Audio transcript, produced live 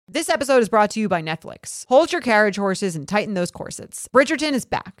This episode is brought to you by Netflix. Hold your carriage horses and tighten those corsets. Bridgerton is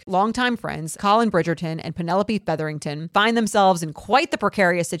back. Longtime friends Colin Bridgerton and Penelope Featherington find themselves in quite the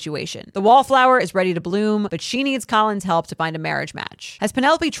precarious situation. The wallflower is ready to bloom, but she needs Colin's help to find a marriage match. Has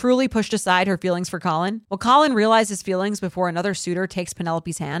Penelope truly pushed aside her feelings for Colin? Will Colin realize his feelings before another suitor takes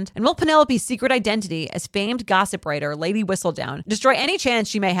Penelope's hand? And will Penelope's secret identity as famed gossip writer Lady Whistledown destroy any chance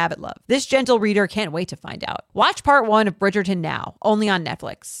she may have at love? This gentle reader can't wait to find out. Watch part 1 of Bridgerton now, only on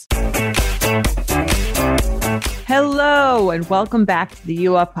Netflix. Hello, and welcome back to the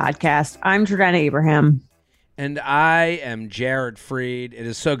U Up podcast. I'm Jordana Abraham. And I am Jared Freed. It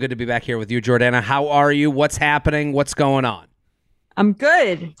is so good to be back here with you, Jordana. How are you? What's happening? What's going on? I'm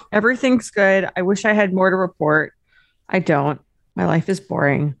good. Everything's good. I wish I had more to report. I don't. My life is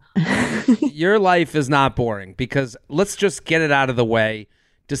boring. Your life is not boring because let's just get it out of the way.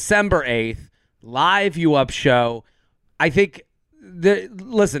 December 8th, live U Up show. I think...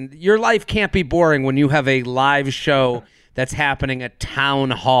 Listen, your life can't be boring when you have a live show that's happening at Town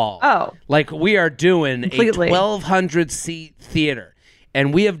Hall. Oh. Like we are doing Completely. a 1,200-seat theater.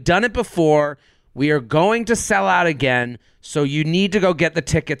 And we have done it before. We are going to sell out again. So you need to go get the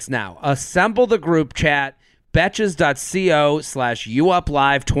tickets now. Assemble the group chat,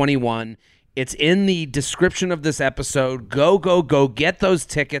 betches.co/UUpLive21. It's in the description of this episode. Go get those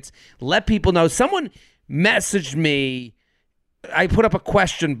tickets. Let people know. Someone messaged me. I put up a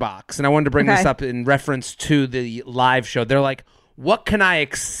question box, and I wanted to bring this up in reference to the live show. They're like, what can I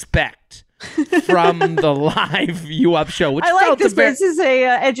expect from the live U Up show? Which I like this. This is a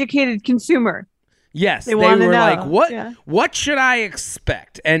educated consumer. Yes, they were know. Like, what should I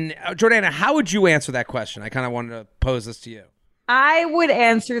expect? And Jordana, how would you answer that question? I kind of wanted to pose this to you. I would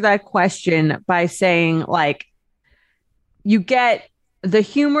answer that question by saying, like, you get the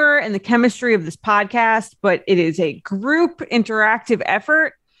humor and the chemistry of this podcast, but it is a group interactive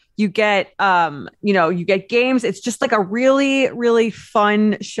effort. You get, you get games. It's just like a really, really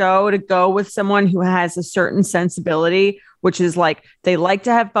fun show to go with someone who has a certain sensibility, which is like, they like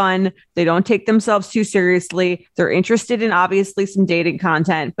to have fun. They don't take themselves too seriously. They're interested in obviously some dating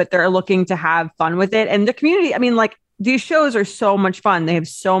content, but they're looking to have fun with it. And the community, I mean, like these shows are so much fun. They have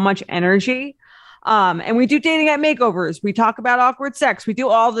so much energy. And we do dating at makeovers. We talk about awkward sex. We do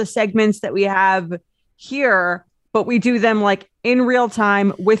all the segments that we have here, but we do them like in real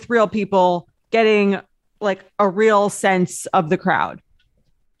time with real people, getting like a real sense of the crowd.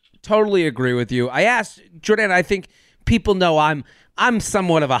 Totally agree with you. I asked Jordana, I think people know I'm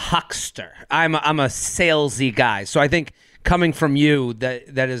somewhat of a huckster. I'm a salesy guy. So I think coming from you,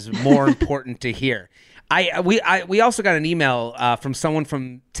 that is more important to hear. We also got an email from someone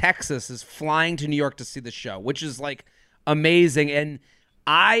from Texas is flying to New York to see the show, which is like amazing. And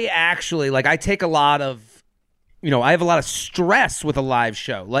I actually I take a lot of, I have a lot of stress with a live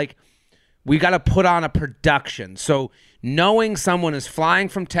show. Like we got to put on a production. So knowing someone is flying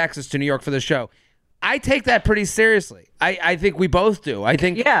from Texas to New York for the show, I take that pretty seriously. I think we both do. I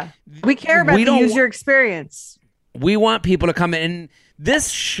think we care about the user experience. We want people to come in.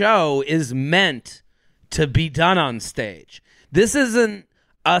 This show is meant to be done on stage. This isn't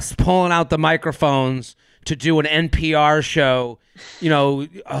us pulling out the microphones to do an NPR show,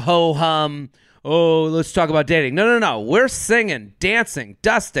 ho-hum, let's talk about dating. No. We're singing, dancing,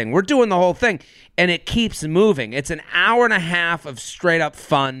 dusting. We're doing the whole thing, and it keeps moving. It's an hour and a half of straight-up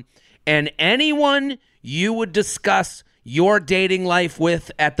fun, and anyone you would discuss your dating life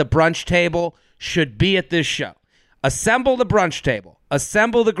with at the brunch table should be at this show. Assemble the brunch table.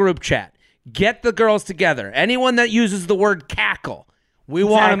 Assemble the group chat. Get the girls together. Anyone that uses the word cackle, we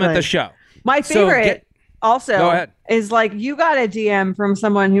want them at the show. My favorite is like you got a DM from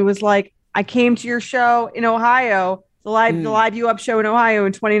someone who was like, I came to your show in Ohio, the live U Up show in Ohio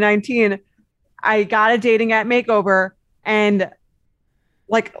in 2019. I got a dating at makeover and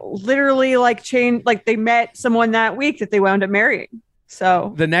like literally they met someone that week that they wound up marrying.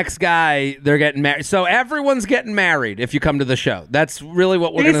 So the next guy, they're getting married. So everyone's getting married if you come to the show. That's really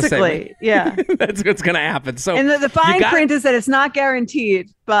what we're going to say. Yeah. That's what's going to happen. So, and the fine print is that it's not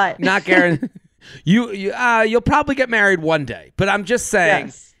guaranteed, but not guaranteed. You'll probably get married one day, but I'm just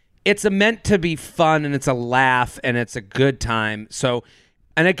saying it's meant to be fun and it's a laugh and it's a good time. So,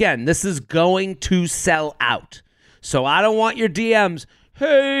 and again, this is going to sell out. So I don't want your DMs.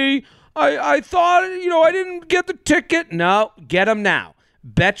 Hey, I thought, I didn't get the ticket. No, get them now.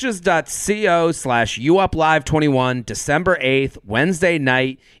 Betches.co/UUpLive21, December 8th, Wednesday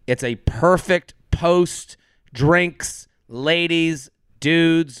night. It's a perfect post drinks, ladies,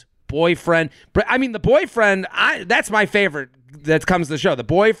 dudes, boyfriend. I mean, the boyfriend, that's my favorite that comes to the show. The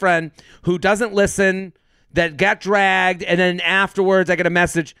boyfriend who doesn't listen, that got dragged, and then afterwards I get a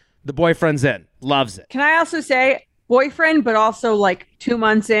message, the boyfriend's in, loves it. Can I also say boyfriend, but also like 2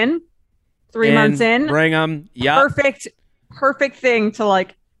 months in, 3 months in? Bring them. Yep. Perfect thing to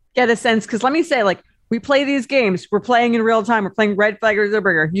like get a sense. Because let me say, like, we play these games. We're playing in real time. We're playing Red Flag or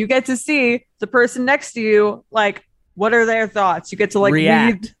Zillburger. You get to see the person next to you, like, what are their thoughts? You get to like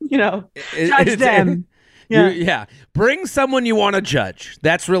react. Read, judge them. Yeah. Bring someone you want to judge.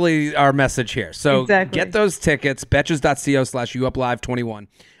 That's really our message here. So Get those tickets, betches.co/UUpLive21.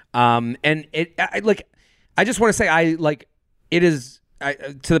 And I just want to say, it is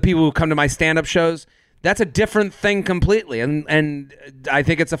to the people who come to my stand-up shows, that's a different thing completely. And I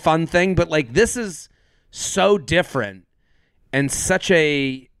think it's a fun thing, but like, this is so different and such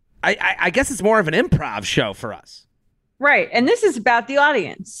I guess it's more of an improv show for us. Right. And this is about the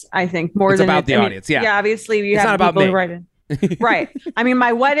audience, I think, more than about the audience. Yeah. Yeah. Obviously, you it's have not people about me. who write in. Right. I mean,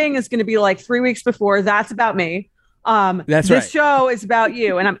 my wedding is going to be like 3 weeks before. That's about me. This show is about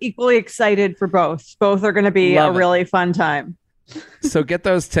you, and I'm equally excited for both. Both are going to be a really fun time. So get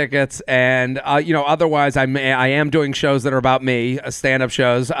those tickets, and otherwise, I am doing shows that are about me, stand-up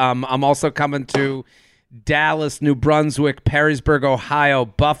shows. I'm also coming to Dallas, New Brunswick, Perrysburg, Ohio,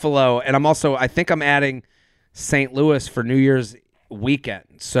 Buffalo, and I think I'm adding St. Louis for New Year's weekend.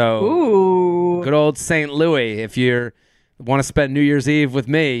 So, ooh, good old St. Louis. If you want to spend New Year's Eve with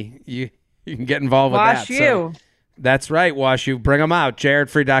me, you can get involved with that. WashU. So, that's right, WashU. Bring them out.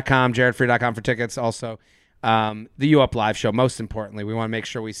 JaredFree.com, JaredFree.com for tickets. Also, the U Up Live show. Most importantly, we want to make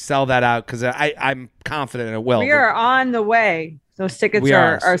sure we sell that out because I'm confident it will. We are on the way. Those tickets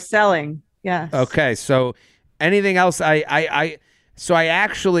are selling. Yes. Okay. So, anything else? I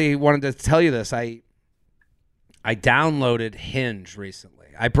actually wanted to tell you this. I downloaded Hinge recently.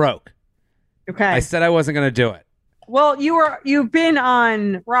 I broke. Okay. I said I wasn't going to do it. Well, you've been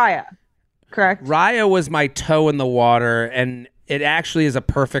on Raya, correct? Raya was my toe in the water, and it actually is a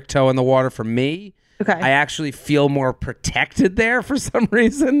perfect toe in the water for me. Okay. I actually feel more protected there for some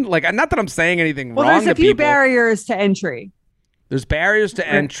reason. Like, not that I'm saying anything wrong to people. Well, there's a few barriers to entry. There's barriers to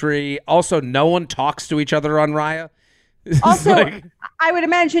entry. Also, no one talks to each other on Raya. Also, I would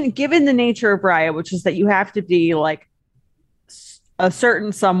imagine, given the nature of Raya, which is that you have to be like a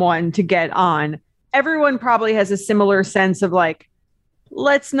certain someone to get on, everyone probably has a similar sense of like,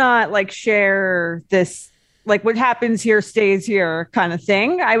 let's not like share this, like what happens here stays here kind of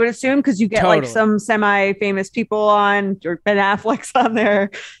thing. I would assume because you get like some semi-famous people on, or Ben Affleck's on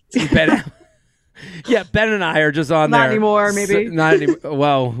there. Yeah, Ben and I are just on not there. Not anymore, maybe. Not anymore.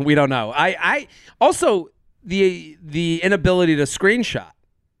 Well, we don't know. I also the inability to screenshot.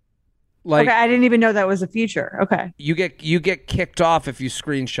 Like, okay, I didn't even know that was a feature. Okay, you get kicked off if you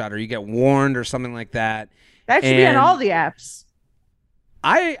screenshot, or you get warned or something like that. That should be on all the apps.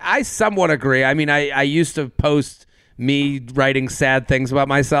 I somewhat agree. I mean, I used to post me writing sad things about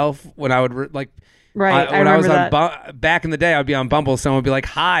myself when I would when I was on back in the day. I'd be on Bumble, someone would be like,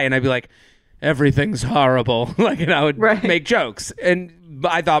 "Hi," and I'd be like, "Everything's horrible." And I would make jokes, and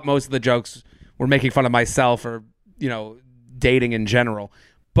I thought most of the jokes were making fun of myself or dating in general.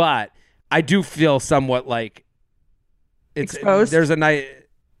 But I do feel somewhat like it's exposed. There's a night.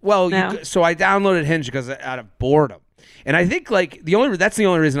 Well, so I downloaded Hinge because out of boredom. And I think that's the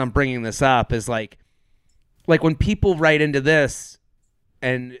only reason I'm bringing this up is like when people write into this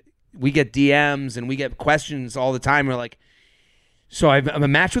and we get DMs and we get questions all the time, we're like, so I'm a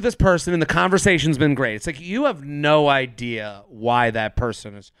match with this person and the conversation's been great. It's like, you have no idea why that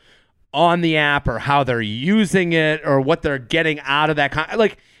person is on the app or how they're using it or what they're getting out of that.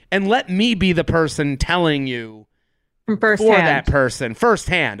 And let me be the person telling you for that person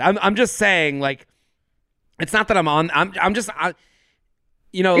firsthand. I'm just saying, like, it's not that I'm just, Are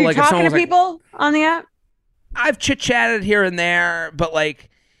you like talking to people on the app? I've chit-chatted here and there, but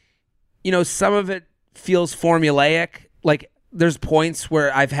some of it feels formulaic. Like, there's points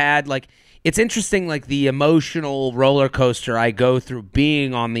where I've had, like, it's interesting, like, the emotional roller coaster I go through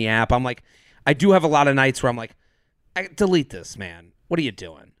being on the app. I'm like, I do have a lot of nights where I'm like, delete this, man. What are you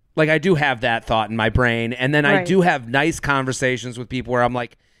doing? Like, I do have that thought in my brain. And then I do have nice conversations with people where I'm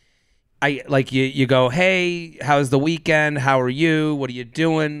like, you go, hey, how's the weekend? How are you? What are you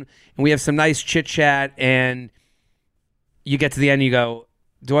doing? And we have some nice chit chat, and you get to the end, and you go,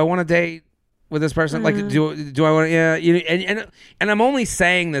 do I want to date with this person? Like, do I want to? Yeah. And I'm only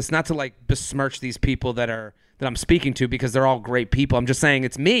saying this not to like besmirch these people that I'm speaking to, because they're all great people. I'm just saying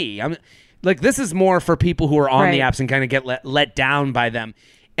it's me. I'm like, this is more for people who are on the apps and kind of get let down by them.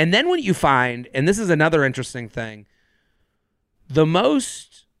 And then what you find, and this is another interesting thing,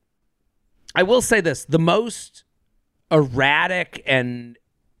 I will say this, the most erratic and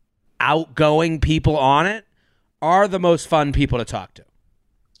outgoing people on it are the most fun people to talk to.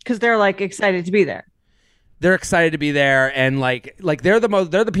 Because they're like excited to be there. They're excited to be there, and like they're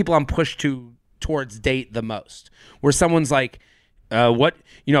the people I'm pushed towards date the most. Where someone's like, what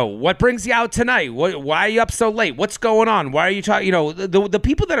brings you out tonight? Why are you up so late? What's going on? Why are you talking? The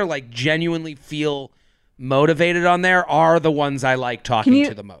people that are like genuinely feel motivated on there are the ones I like talking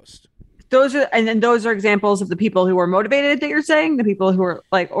to the most. Those are examples of the people who are motivated that you're saying, the people who are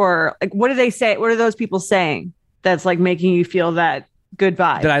like, or like, what do they say? What are those people saying that's like making you feel that good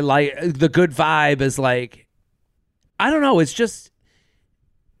vibe? That I like. The good vibe is like, I don't know. It's just,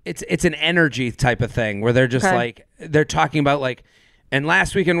 it's an energy type of thing where they're just like, they're talking about like, and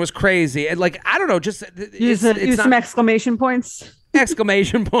last weekend was crazy. And like, I don't know, just use some exclamation points.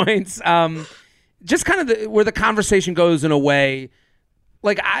 Exclamation points. Just kind of where the conversation goes in a way.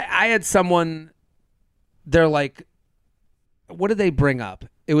 Like I had someone, they're like, what did they bring up?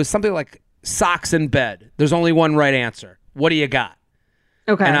 It was something like socks in bed. There's only one right answer. What do you got?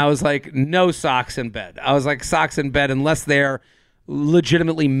 Okay. And I was like, no socks in bed. I was like, socks in bed unless they're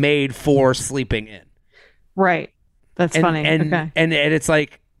legitimately made for sleeping in. Right. That's funny. And it's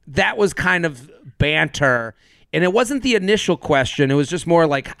like, that was kind of banter. And it wasn't the initial question. It was just more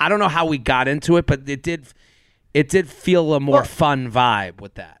like, I don't know how we got into it, but it did feel a more fun vibe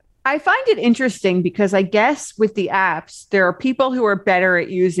with that. I find it interesting because I guess with the apps, there are people who are better at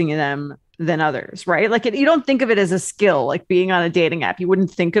using them than others, right? Like you don't think of it as a skill, like being on a dating app. You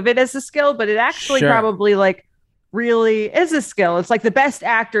wouldn't think of it as a skill, but it actually probably like really is a skill. It's like the best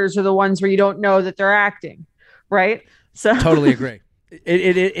actors are the ones where you don't know that they're acting, right? So totally agree.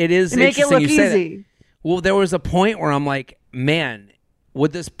 It is make it look easy. Well, there was a point where I'm like, man,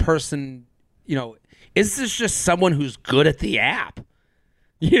 would this person, is this just someone who's good at the app?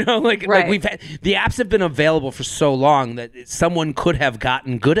 Like we've had the apps have been available for so long that someone could have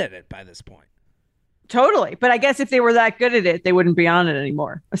gotten good at it by this point. Totally. But I guess if they were that good at it, they wouldn't be on it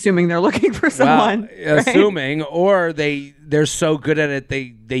anymore, assuming they're looking for someone. Well, assuming, or they're so good at it,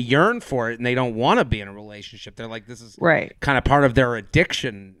 they yearn for it and they don't want to be in a relationship. They're like, this is kind of part of their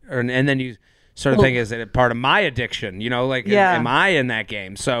addiction. And then you sort of think, is it part of my addiction? Am I in that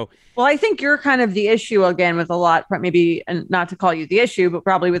game? So, well, I think you're kind of the issue again with a lot, maybe, and not to call you the issue, but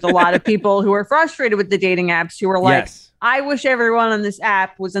probably with a lot of people who are frustrated with the dating apps who are like, I wish everyone on this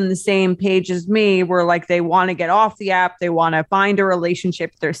app was on the same page as me, where like they want to get off the app. They want to find a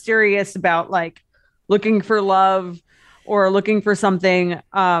relationship. They're serious about like looking for love or looking for something.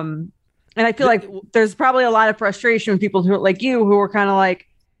 And I feel like there's probably a lot of frustration with people who are like you, who are kind of like,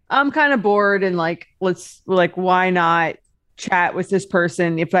 I'm kind of bored and like, why not chat with this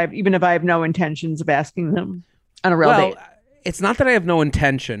person even if I have no intentions of asking them on a real date? It's not that I have no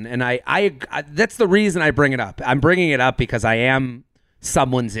intention, and I that's the reason I bring it up. I'm bringing it up because I am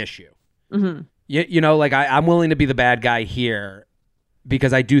someone's issue. Mm-hmm. Like I'm willing to be the bad guy here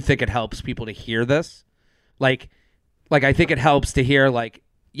because I do think it helps people to hear this. Like I think it helps to hear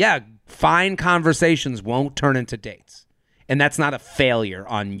fine conversations won't turn into dates. And that's not a failure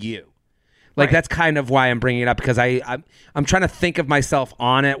on you. That's kind of why I'm bringing it up, because I'm trying to think of myself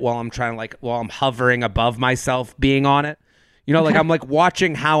on it while I'm hovering above myself being on it. I'm like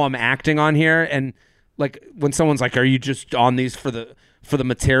watching how I'm acting on here, and like when someone's like, "Are you just on these for the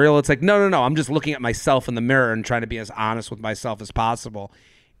material?" It's like, no. I'm just looking at myself in the mirror and trying to be as honest with myself as possible.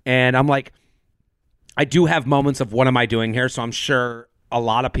 And I'm like, I do have moments of what am I doing here? So I'm sure a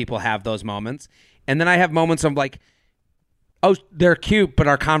lot of people have those moments, and then I have moments of like, oh, they're cute, but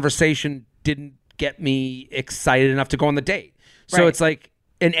our conversation didn't get me excited enough to go on the date. So it's like,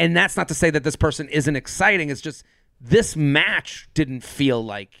 and that's not to say that this person isn't exciting. It's just this match didn't feel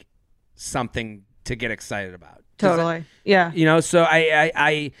like something to get excited about. Totally. Yeah. So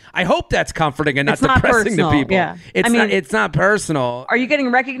I hope that's comforting and not depressing to people. Yeah. It's not personal. Are you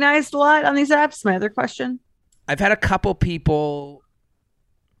getting recognized a lot on these apps? My other question. I've had a couple people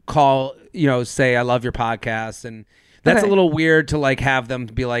call, say, I love your podcast, and that's a little weird to like have them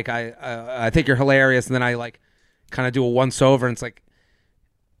be like, I think you're hilarious, and then I like kind of do a once over, and it's like,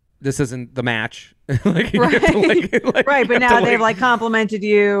 this isn't the match. Right. Right. But now they've like complimented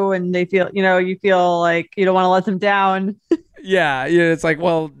you, and they feel, you feel like you don't want to let them down. Yeah. It's like,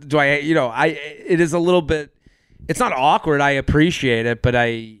 well, do it is a little bit, it's not awkward. I appreciate it, but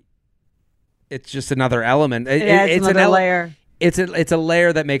it's just another element. It's another layer. It's a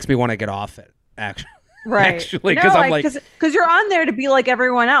layer that makes me want to get off it, actually. Right. Actually, because I'm like, because you're on there to be like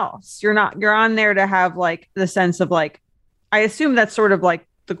everyone else. You're on there to have like the sense of like, I assume that's sort of like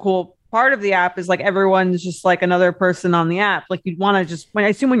the cool part of the app is like everyone's just like another person on the app. Like you'd want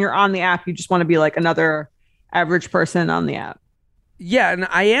to when you're on the app, you just want to be like another average person on the app. Yeah, and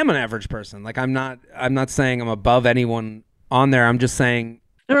I am an average person. Like I'm not saying I'm above anyone on there. I'm just saying. You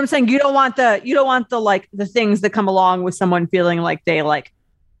know what I'm saying? You don't want the like the things that come along with someone feeling like they like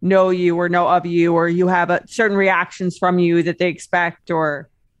know you or know of you, or you have certain reactions from you that they expect, or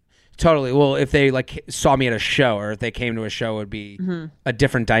Totally. Well, if they like saw me at a show, or if they came to a show, it would be a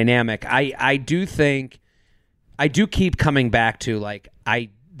different dynamic. I do think I do keep coming back to like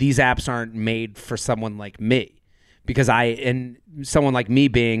these apps aren't made for someone like me, because and someone like me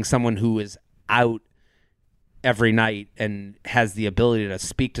being someone who is out every night and has the ability to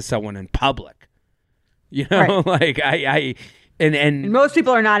speak to someone in public. You know, right. like and most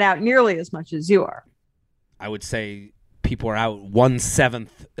people are not out nearly as much as you are. I would say people are out 1/7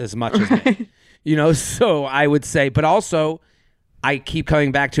 as much as me. You know, so I would say, but also I keep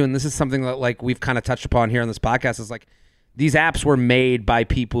coming back to, and this is something that like we've kind of touched upon here on this podcast, is like these apps were made by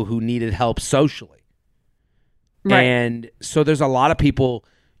people who needed help socially. Right. And so there's a lot of people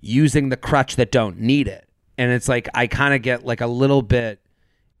using the crutch that don't need it. And it's like I kind of get like a little bit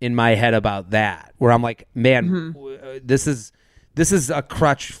in my head about that, where I'm like, man, this is a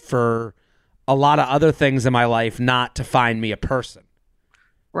crutch for a lot of other things in my life, not to find me a person.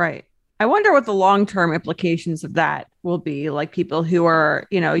 Right. I wonder what the long-term implications of that will be. Like people who are,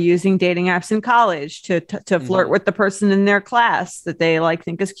 you know, using dating apps in college to flirt with the person in their class that they like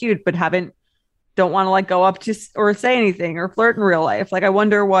think is cute, but don't want to like go up to or say anything or flirt in real life. Like I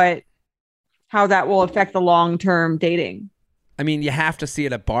wonder how that will affect the long-term dating. I mean, you have to see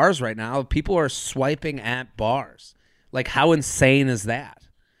it at bars right now. People are swiping at bars. Like how insane is that?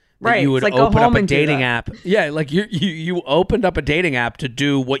 Right. You would like open up a dating app. Yeah, like you opened up a dating app to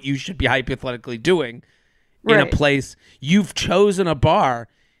do what you should be hypothetically doing in a place. You've chosen a bar,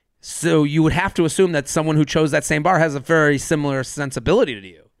 so you would have to assume that someone who chose that same bar has a very similar sensibility to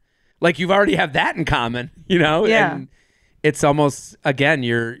you. Like you've already have that in common, you know? Yeah. And it's almost, again,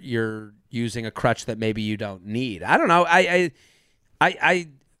 you're using a crutch that maybe you don't need. I don't know.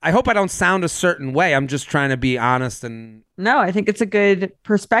 I hope I don't sound a certain way. I'm just trying to be honest. And no, I think it's a good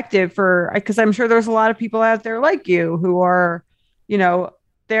perspective because I'm sure there's a lot of people out there like you who are, you know,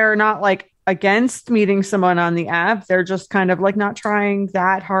 they're not like against meeting someone on the app. They're just kind of like not trying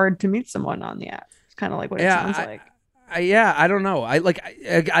that hard to meet someone on the app. It's kind of like what it sounds like. I don't know.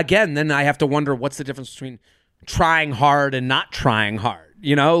 Again, then I have to wonder what's the difference between trying hard and not trying hard.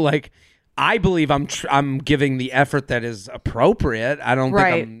 You know, like I believe I'm giving the effort that is appropriate. I don't think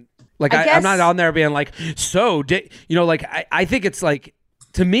I'm like I'm not on there being like, so you know, like I think it's like,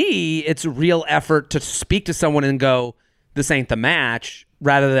 to me it's real effort to speak to someone and go, this ain't the match,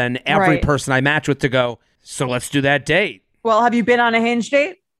 rather than every person I match with to go, so let's do that date. Well, have you been on a Hinge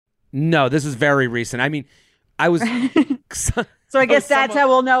date? No, this is very recent. I mean, I was so I guess that's how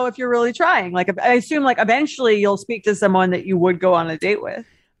we'll know if you're really trying. Like I assume like eventually you'll speak to someone that you would go on a date with.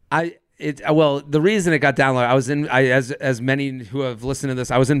 Well, the reason it got downloaded, as many who have listened to this,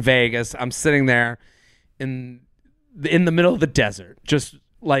 I was in Vegas. I'm sitting there in the middle of the desert, just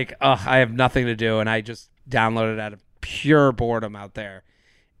like, I have nothing to do, and I just downloaded out of pure boredom out there.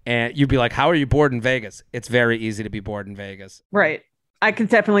 And you'd be like, how are you bored in Vegas? It's very easy to be bored in Vegas. Right. I can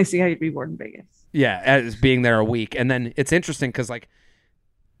definitely see how you'd be bored in Vegas. Yeah, as being there a week. And then it's interesting because like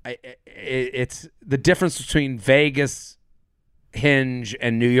it's the difference between Vegas Hinge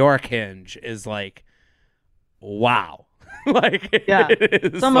and New York Hinge is like, wow. Like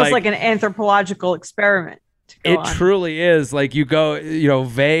it's almost like an anthropological experiment. Truly is. Like you go, you know,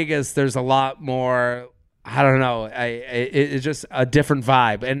 Vegas, there's a lot more, I don't know, it's just a different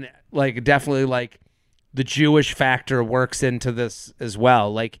vibe. And like definitely like the Jewish factor works into this as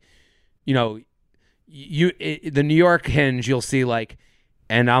well. Like, you know, the New York Hinge, you'll see like,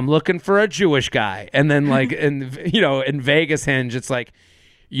 and I'm looking for a Jewish guy. And then like, in Vegas Hinge, it's like,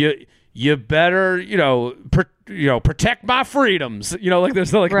 you better, protect my freedoms. You know, like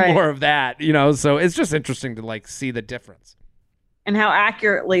there's like more of that, you know? So it's just interesting to like see the difference. And how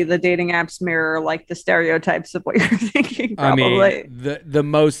accurately the dating apps mirror like the stereotypes of what you're thinking, probably. I mean, the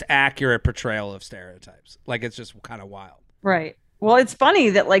most accurate portrayal of stereotypes. Like it's just kind of wild. Right. Well, it's funny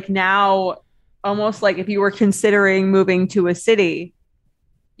that like now, almost like if you were considering moving to a city,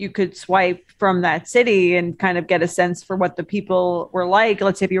 you could swipe from that city and kind of get a sense for what the people were like.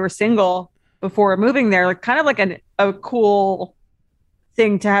 Let's say if you were single before moving there, like kind of like a cool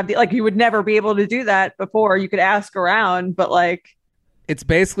thing to have. Like you would never be able to do that before. You could ask around, but like it's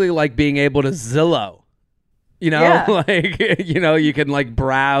basically like being able to Zillow. You know, like you can like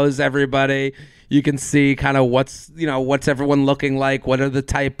browse everybody. You can see kind of what's everyone looking like, what are the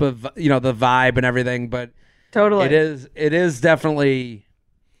type of, the vibe and everything. But totally, it is definitely,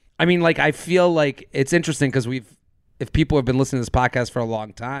 I mean, like, I feel like it's interesting because if people have been listening to this podcast for a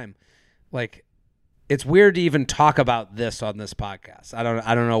long time, like it's weird to even talk about this on this podcast. I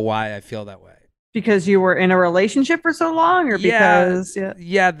don't know why I feel that way. Because you were in a relationship for so long, or because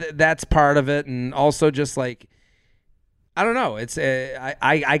that's part of it, and also just like I don't know. It's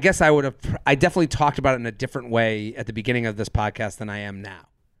I guess I definitely talked about it in a different way at the beginning of this podcast than I am now.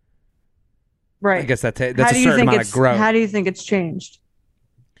 Right. I guess that's a certain amount of growth. How do you think it's changed?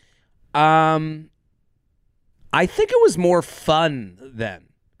 I think it was more fun then.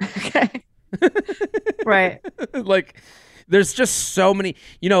 Okay. Right. Like there's just so many,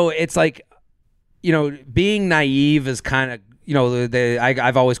 it's like, being naive is kind of,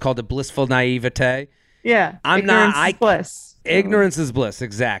 I've always called it blissful naivete. Yeah. Ignorance is bliss. Ignorance is bliss.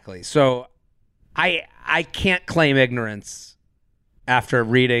 Exactly. So I can't claim ignorance after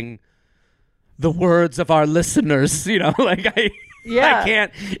reading the words of our listeners, I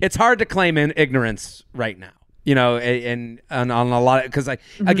can't, it's hard to claim ignorance right now, and on a lot of, because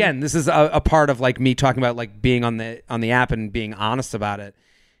again, this is a part of like me talking about like being on the app and being honest about it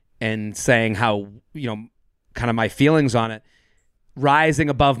and saying how, kind of my feelings on it, rising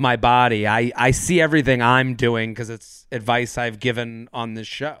above my body. I see everything I'm doing because it's advice I've given on this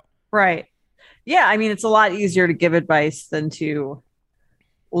show. Right. Yeah. I mean, it's a lot easier to give advice than to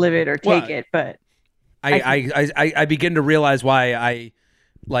live it or take it, but I begin to realize why I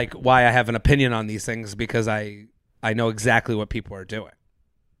have an opinion on these things, because I know exactly what people are doing.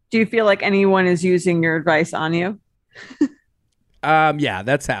 Do you feel like anyone is using your advice on you? Yeah,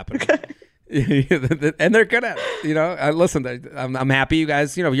 that's happening. And they're good at it. Listen, I'm happy you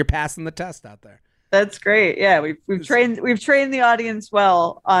guys, you're passing the test out there. That's great. Yeah, we've trained the audience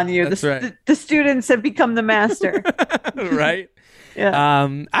well on you. That's right. The students have become the master. Right. Yeah.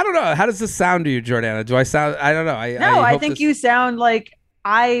 I don't know. How does this sound to you, Jordana? Do I sound? I don't know. I think you sound like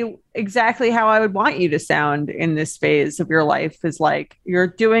exactly how I would want you to sound in this phase of your life. Is like you're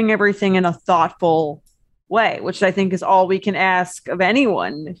doing everything in a thoughtful way, which I think is all we can ask of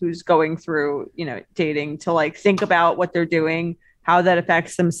anyone who's going through, dating, to like think about what they're doing, how that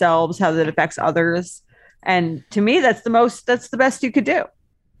affects themselves, how that affects others. And to me, that's the best you could do.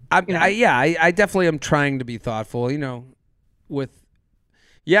 I definitely am trying to be thoughtful, I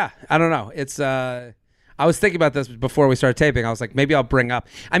don't know. It's, I was thinking about this before we started taping. I was like, maybe I'll bring up,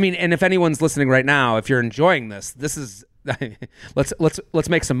 and if anyone's listening right now, if you're enjoying this is, let's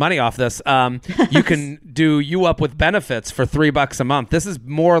make some money off this. You can do You Up with benefits for $3 a month. This is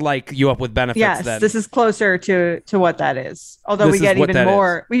more like You Up with benefits. Yes, this is closer to what that is. Although we get even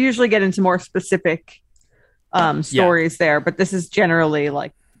more, we usually get into more specific stories there, but this is generally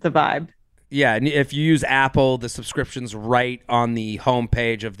like the vibe. Yeah, and if you use Apple, the subscription's right on the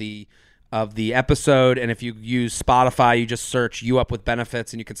homepage of the episode, and if you use Spotify, you just search You Up with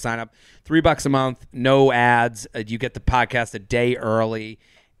Benefits, and you can sign up. $3 a month, no ads. You get the podcast a day early,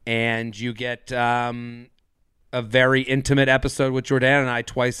 and you get a very intimate episode with Jordana and I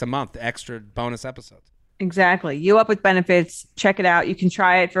twice a month, extra bonus episodes. Exactly. You Up with Benefits. Check it out. You can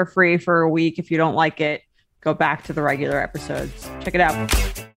try it for free for a week. If you don't like it, go back to the regular episodes. Check it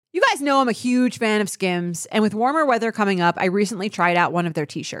out. You guys know I'm a huge fan of Skims, and with warmer weather coming up, I recently tried out one of their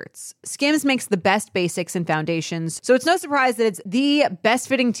t-shirts. Skims makes the best basics and foundations, so it's no surprise that it's the best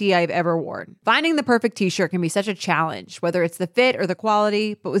fitting tee I've ever worn. Finding the perfect t-shirt can be such a challenge, whether it's the fit or the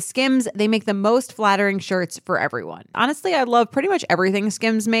quality, but with Skims, they make the most flattering shirts for everyone. Honestly, I love pretty much everything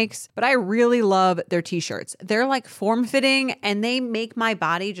Skims makes, but I really love their t-shirts. They're like form-fitting, and they make my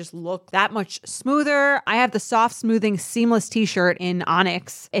body just look that much smoother. I have the soft, smoothing, seamless t-shirt in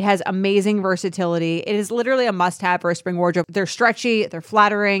Onyx. It has amazing versatility. It is literally a must-have for a spring wardrobe. They're stretchy, they're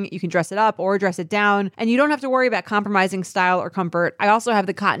flattering, you can dress it up or dress it down, and you don't have to worry about compromising style or comfort. I also have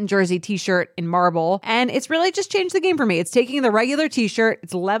the cotton jersey t-shirt in marble, and it's really just changed the game for me. It's taking the regular t-shirt,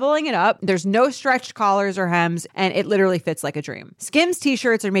 it's leveling it up, there's no stretched collars or hems, and it literally fits like a dream. Skims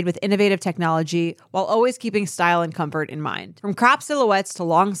t-shirts are made with innovative technology while always keeping style and comfort in mind. From crop silhouettes to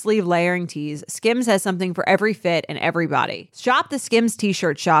long sleeve layering tees, Skims has something for every fit and every body. Shop the Skims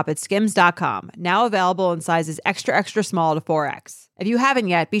t-shirt shop at skims.com, now available in sizes extra, extra small to 4X. If you haven't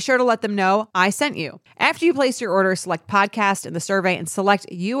yet, be sure to let them know I sent you. After you place your order, select podcast in the survey and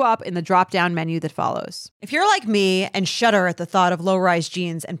select You Up in the drop-down menu that follows. If you're like me and shudder at the thought of low-rise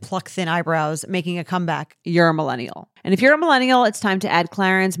jeans and pluck-thin eyebrows making a comeback, you're a millennial. And if you're a millennial, it's time to add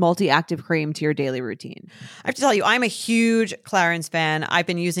Clarins Multi-Active Cream to your daily routine. I have to tell you, I'm a huge Clarins fan. I've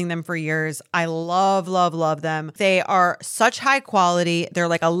been using them for years. I love, love, love them. They are such high quality. They're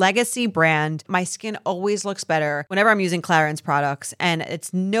like a legacy brand. My skin always looks better whenever I'm using Clarins products, and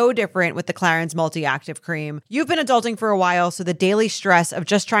it's no different with the Clarins Multi-Active Cream. You've been adulting for a while, so the daily stress of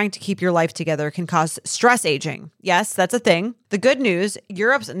just trying to keep your life together can cause stress aging. Yes, that's a thing. The good news,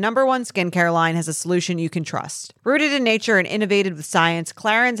 Europe's #1 skincare line has a solution you can trust. Rooted in nature and innovated with science,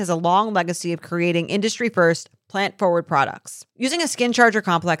 Clarins has a long legacy of creating industry-first, plant-forward products. Using a skin charger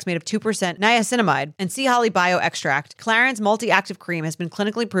complex made of 2% niacinamide and sea holly bioextract, Clarins Multi-Active Cream has been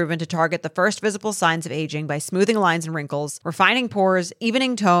clinically proven to target the first visible signs of aging by smoothing lines and wrinkles, refining pores,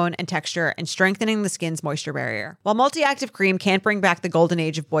 evening tone and texture, and strengthening the skin's moisture barrier. While Multi-Active Cream can't bring back the golden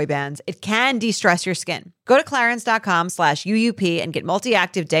age of boy bands, it can de-stress your skin. Go to clarins.com/UUP and get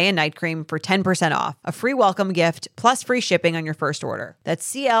Multi-Active Day and Night Cream for 10% off, a free welcome gift, plus free shipping on your first order. That's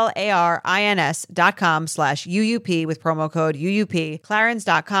clarins.com/UUP with promo code UUP,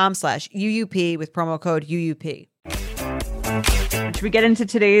 clarins.com/UUP with promo code UUP. Should we get into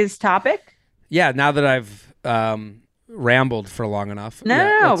today's topic? Yeah, now that I've rambled for long enough.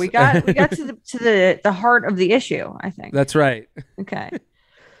 No, we got to the heart of the issue, I think. That's right. Okay.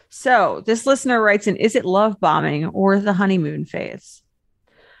 So this listener writes in, is it love bombing or the honeymoon phase?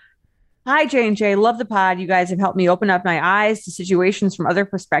 Hi, J&J. Love the pod. You guys have helped me open up my eyes to situations from other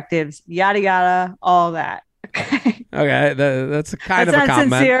perspectives, yada, yada, all that. Okay. Okay. That's kind of a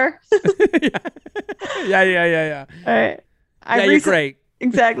comment. Sincere. Yeah. All right. You're great.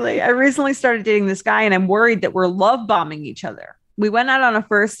 Exactly. I recently started dating this guy and I'm worried that we're love bombing each other. We went out on a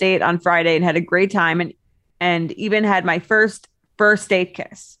first date on Friday and had a great time and even had my first date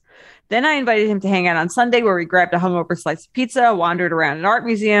kiss. Then I invited him to hang out on Sunday where we grabbed a hungover slice of pizza, wandered around an art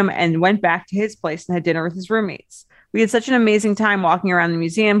museum, and went back to his place and had dinner with his roommates. We had such an amazing time walking around the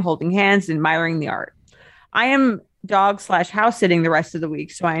museum, holding hands, and admiring the art. I am dog/house sitting the rest of the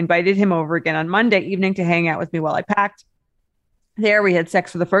week, so I invited him over again on Monday evening to hang out with me while I packed. There, we had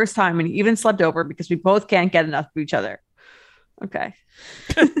sex for the first time and he even slept over because we both can't get enough of each other. Okay.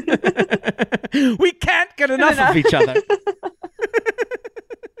 We can't get enough of each other.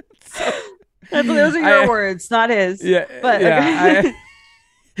 Those are your words, not his. Yeah, but yeah.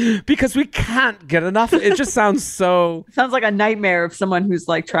 Because we can't get enough. It just sounds so. Sounds like a nightmare of someone who's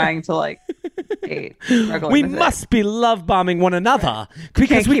like trying to date. We must be love bombing one another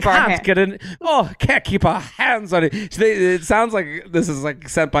because we can't get in. Oh, can't keep our hands on it. It sounds like this is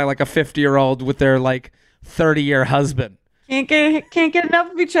sent by a 50-year-old with their 30-year husband. Can't get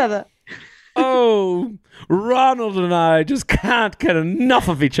enough of each other. Oh, Ronald and I just can't get enough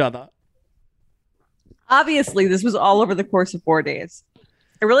of each other. Obviously, this was all over the course of 4 days.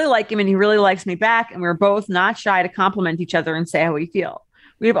 I really like him and he really likes me back, and we're both not shy to compliment each other and say how we feel.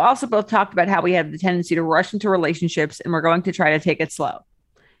 We have also both talked about how we have the tendency to rush into relationships and we're going to try to take it slow.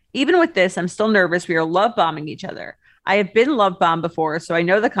 Even with this, I'm still nervous we are love bombing each other. I have been love bombed before, so I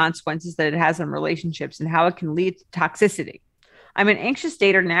know the consequences that it has on relationships and how it can lead to toxicity. I'm an anxious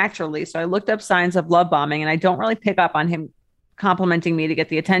dater naturally, so I looked up signs of love bombing and I don't really pick up on him complimenting me to get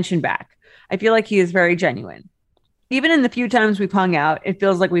the attention back. I feel like he is very genuine. Even in the few times we've hung out, it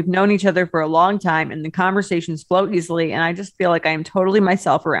feels like we've known each other for a long time and the conversations flow easily, and I just feel like I am totally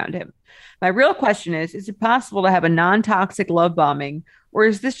myself around him. My real question is it possible to have a non-toxic love bombing, or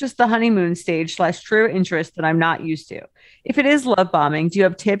is this just the honeymoon stage / true interest that I'm not used to? If it is love bombing, do you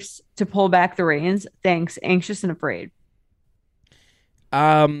have tips to pull back the reins? Thanks, anxious and afraid.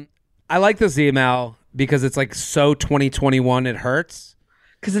 I like this email because it's so 2021 it hurts.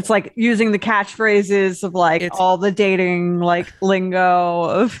 Because it's using the catchphrases of all the dating lingo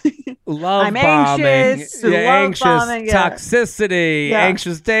of love I'm bombing, anxious, toxicity,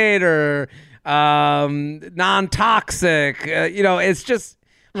 anxious dater, non-toxic. It's just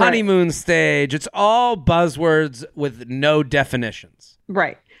honeymoon stage. It's all buzzwords with no definitions.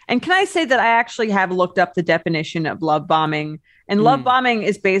 Right. And can I say that I actually have looked up the definition of love bombing? And love bombing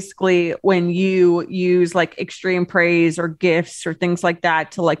is basically when you use extreme praise or gifts or things like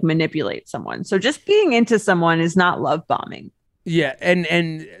that to manipulate someone. So just being into someone is not love bombing. Yeah.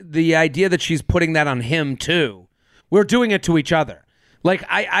 And the idea that she's putting that on him too. We're doing it to each other. Right.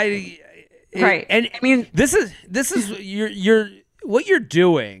 And I mean, this is you're what you're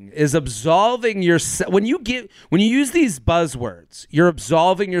doing is absolving yourself. When you use these buzzwords, you're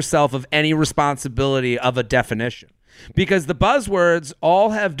absolving yourself of any responsibility of a definition. Because the buzzwords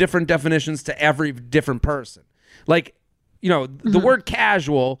all have different definitions to every different person. The word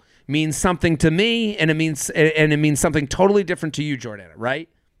casual means something to me, and it means something totally different to you, Jordana, right?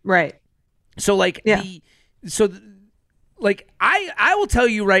 Right. So like I will tell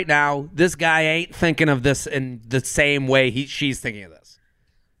you right now, this guy ain't thinking of this in the same way she's thinking of this.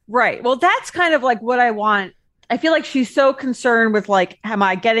 Right. Well, that's kind of like what I want. I feel like she's so concerned with like, am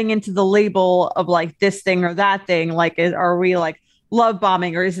I getting into the label of like this thing or that thing? Like, are we like love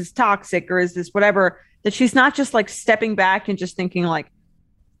bombing, or is this toxic, or is this whatever? That she's not just like stepping back and just thinking like,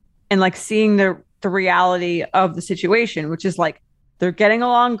 and like seeing the reality of the situation, which is like they're getting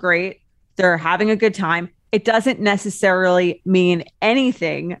along great, they're having a good time. It doesn't necessarily mean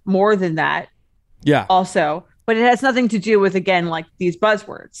anything more than that. Yeah. Also, but it has nothing to do with, again, like these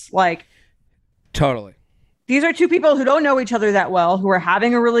buzzwords. Like, totally. These are two people who don't know each other that well, who are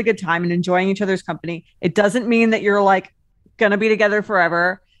having a really good time and enjoying each other's company. It doesn't mean that you're like going to be together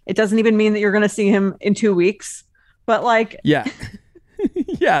forever. It doesn't even mean that you're going to see him in 2 weeks. But like, yeah.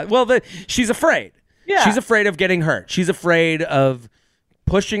 Yeah. Well, she's afraid. Yeah. She's afraid of getting hurt. She's afraid of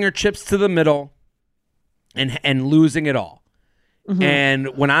pushing her chips to the middle and losing it all. Mm-hmm. And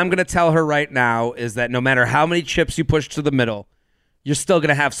what I'm going to tell her right now is that no matter how many chips you push to the middle, you're still going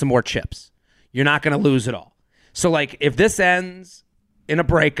to have some more chips. You're not going to lose it all. So, like, if this ends in a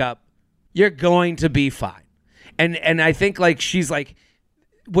breakup, you're going to be fine. And I think, like, she's like,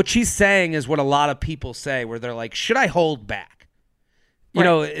 what she's saying is what a lot of people say, where they're like, should I hold back? You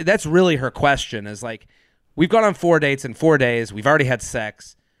know, that's really her question, is like, we've gone on 4 dates in 4 days. We've already had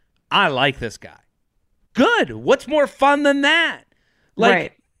sex. I like this guy. Good. What's more fun than that?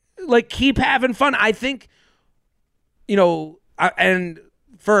 Like, like keep having fun. I think, you know, and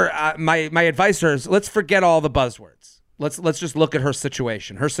for my advice is, let's forget all the buzzwords. Let's just look at her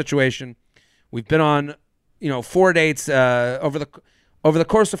situation. Her situation. We've been on, 4 dates over the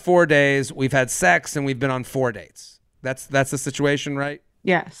course of 4 days. We've had sex and we've been on 4 dates. That's the situation, right?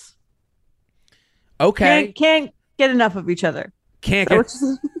 Yes. Okay. Can't get enough of each other. Can't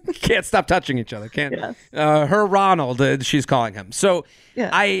stop touching each other. Can't. Yes. Her Ronald, she's calling him. So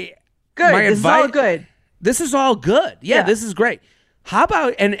good. This is all good. This is all good. Yeah, this is great. How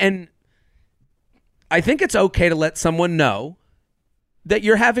about and I think it's okay to let someone know that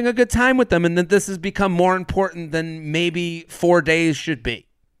you're having a good time with them, and that this has become more important than maybe 4 days should be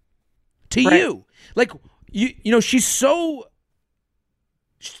to you. Like she's so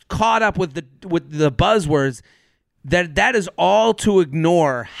caught up with the buzzwords that is all to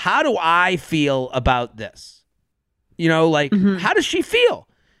ignore. How do I feel about this? How does she feel?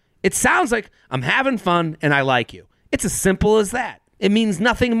 It sounds like I'm having fun and I like you. It's as simple as that. It means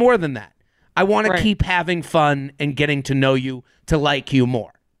nothing more than that. I want to keep having fun and getting to know you to like you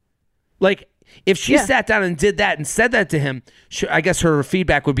more. Like, if she sat down and did that and said that to him, I guess her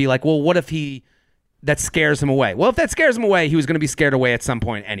feedback would be like, well, what if that scares him away? Well, if that scares him away, he was going to be scared away at some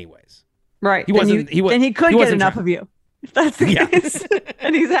point anyways. Right. Then he could get enough of you. If that's the case.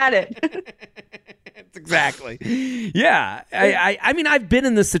 And he's had it. Exactly. Yeah. I mean, I've been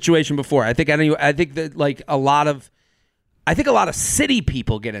in this situation before. I think that like a lot of city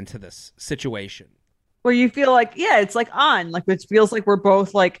people get into this situation where you feel like, it's like on, like it feels like we're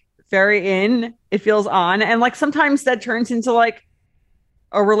both like very in. It feels on, and like sometimes that turns into like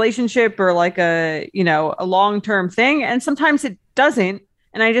a relationship or like a long-term thing, and sometimes it doesn't.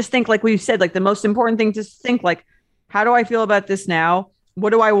 And I just think, like we said, like the most important thing to think, like, how do I feel about this now?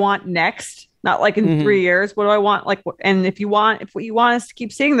 What do I want next? Not like in 3 years. What do I want? Like, and if what you want is to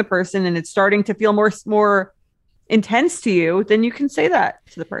keep seeing the person and it's starting to feel more intense to you, then you can say that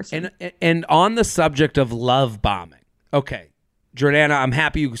to the person. And on the subject of love bombing, okay, Jordana, I'm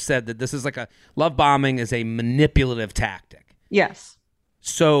happy you said that this is like love bombing is a manipulative tactic. Yes.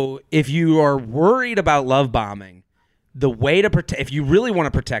 So if you are worried about love bombing, the way to protect, if you really want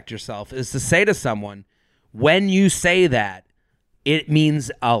to protect yourself, is to say to someone, when you say that, it means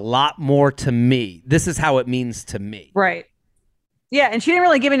a lot more to me. This is how it means to me. Right. Yeah, and she didn't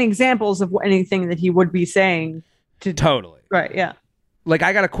really give any examples of anything that he would be saying. Totally. Right, yeah. Like,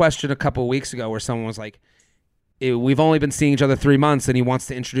 I got a question a couple of weeks ago where someone was like, we've only been seeing each other 3 months and he wants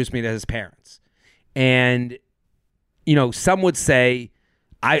to introduce me to his parents. And, some would say,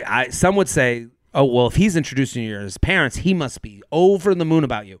 some would say, oh, well, if he's introducing you to his parents, he must be over the moon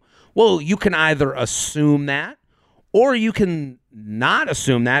about you. Well, you can either assume that, or you can not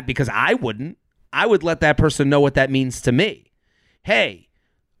assume that, because I wouldn't. I would let that person know what that means to me. Hey,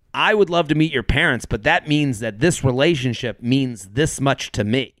 I would love to meet your parents, but that means that this relationship means this much to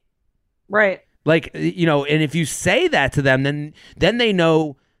me. Right. Like, and if you say that to them, then they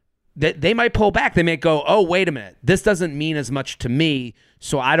know that they might pull back. They might go, oh, wait a minute. This doesn't mean as much to me,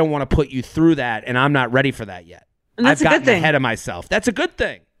 so I don't want to put you through that, and I'm not ready for that yet. And that's I've gotten a good thing. ahead of myself. That's a good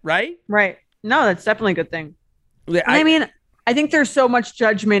thing, right? Right. No, that's definitely a good thing. I I think there's so much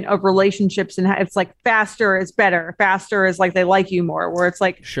judgment of relationships, and it's like faster is better. Faster is like they like you more, where it's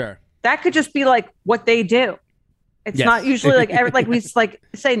like, sure, that could just be like what they do. It's not usually like like we like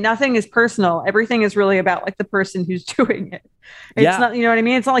say nothing is personal. Everything is really about like the person who's doing it. It's not, you know what I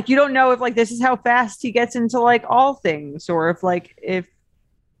mean? It's not like you don't know if like this is how fast he gets into like all things, or if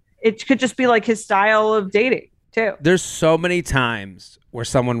it could just be like his style of dating too. There's so many times where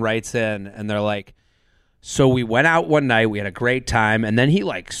someone writes in and they're like, so we went out one night, we had a great time, and then he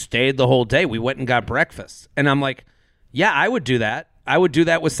like stayed the whole day. We went and got breakfast. And I'm like, yeah, I would do that. I would do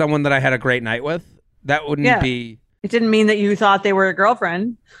that with someone that I had a great night with. That wouldn't be. It didn't mean that you thought they were a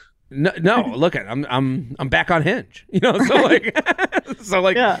girlfriend. No, look at I'm back on Hinge. You know,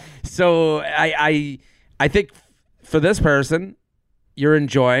 so I think for this person, you're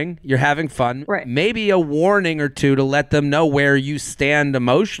enjoying, you're having fun. Right. Maybe a warning or two to let them know where you stand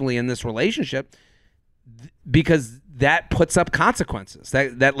emotionally in this relationship, because that puts up consequences.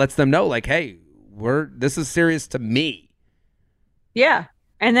 That lets them know, like, hey, this is serious to me. Yeah.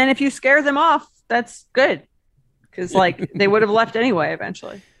 And then if you scare them off, that's good. Because like they would have left anyway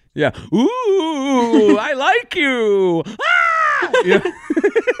eventually. Yeah. Ooh, I like you. Ah! Yeah.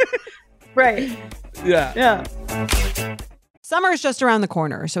 Right. Yeah. Yeah. Summer is just around the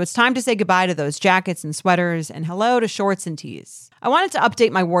corner, so it's time to say goodbye to those jackets and sweaters and hello to shorts and tees. I wanted to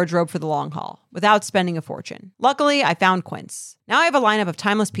update my wardrobe for the long haul without spending a fortune. Luckily, I found Quince. Now I have a lineup of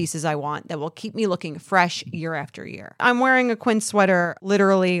timeless pieces I want that will keep me looking fresh year after year. I'm wearing a Quince sweater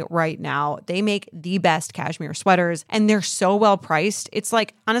literally right now. They make the best cashmere sweaters, and they're so well priced. It's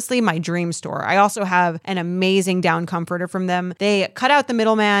like, honestly, my dream store. I also have an amazing down comforter from them. They cut out the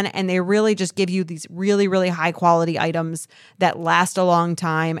middleman, and they really just give you these really, really high quality items that last a long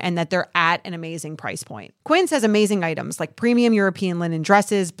time and that they're at an amazing price point. Quince has amazing items like premium European linen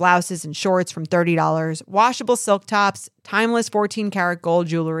dresses, blouses, and shorts from $30, washable silk tops, timeless 14-karat gold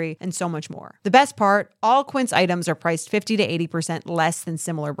jewelry, and so much more. The best part, all Quince items are priced 50 to 80% less than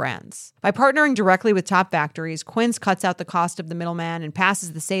similar brands. By partnering directly with top factories, Quince cuts out the cost of the middleman and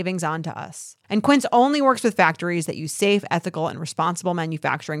passes the savings on to us. And Quince only works with factories that use safe, ethical, and responsible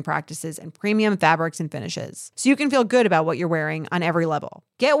manufacturing practices and premium fabrics and finishes, so you can feel good about what you're wearing on every level.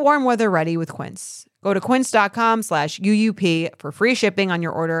 Get warm weather ready with Quince. Go to quince.com/UUP for free shipping on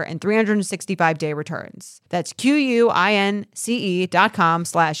your order and 365-day returns. That's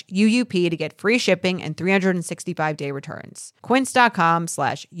QUINCE.com/UUP to get free shipping and 365-day returns.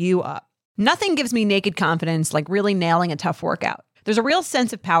 Quince.com/UUP. Nothing gives me naked confidence like really nailing a tough workout. There's a real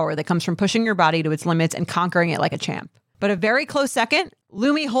sense of power that comes from pushing your body to its limits and conquering it like a champ. But a very close second,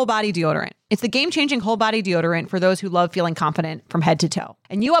 Lume Whole Body Deodorant. It's the game-changing whole body deodorant for those who love feeling confident from head to toe.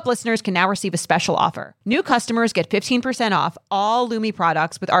 And You Up listeners can now receive a special offer. New customers get 15% off all Lume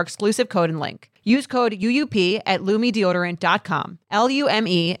products with our exclusive code and link. Use code UUP at LumeDeodorant.com.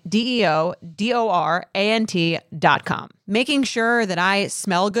 LumeDeodorant.com. Making sure that I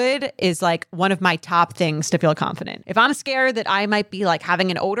smell good is like one of my top things to feel confident. If I'm scared that I might be like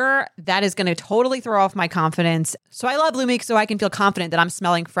having an odor, that is going to totally throw off my confidence. So I love Lume so I can feel confident that I'm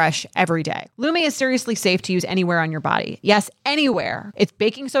smelling fresh every day. Lume is seriously safe to use anywhere on your body. Yes, anywhere. It's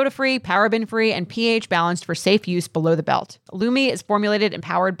baking soda free, paraben free, and pH balanced for safe use below the belt. Lume is formulated and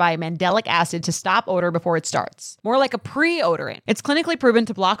powered by mandelic acid to stop odor before it starts. More like a pre-odorant. It's clinically proven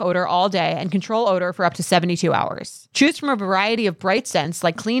to block odor all day and control odor for up to 72 hours. Choose from a variety of bright scents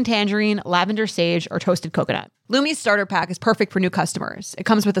like clean tangerine, lavender sage, or toasted coconut. Lume's starter pack is perfect for new customers. It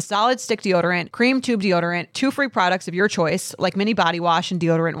comes with a solid stick deodorant, cream tube deodorant, 2 free products of your choice, like mini body wash and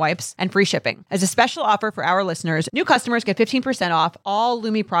deodorant wipes, and free shipping. As a special offer for our listeners, new customers get 15% off all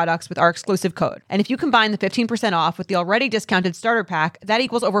Lume products with our exclusive code. And if you combine the 15% off with the already discounted starter pack, that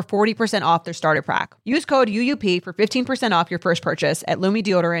equals over 40% off their starter pack. Use code UUP for 15% off your first purchase at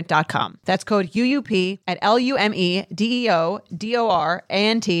LumeDeodorant.com. That's code UUP at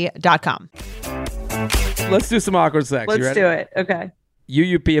LumeDeodorant.com. Let's do some awkward sex. Let's do it. Okay.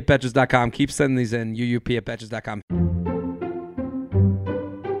 UUP at Betches.com. Keep sending these in. UUP at Betches.com.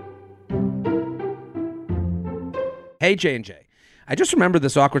 Hey, J&J. I just remembered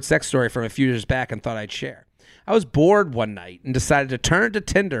this awkward sex story from a few years back and thought I'd share. I was bored one night and decided to turn to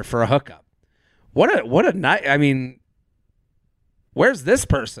Tinder for a hookup. What a night. I mean, where's this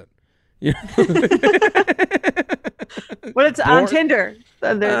person? Well, it's on Tinder.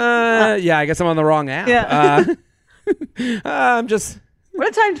 Yeah, I guess I'm on the wrong app. Yeah. I'm just... What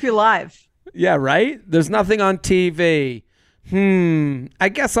a time to be live. Yeah, right? There's nothing on TV. I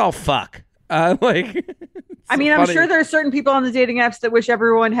guess I'll fuck. I mean, I'm sure there are certain people on the dating apps that wish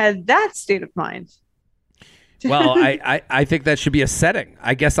everyone had that state of mind. Well, I think that should be a setting.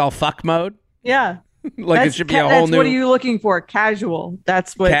 I guess I'll fuck mode. Yeah. Like it should be a whole new. What are you looking for? Casual.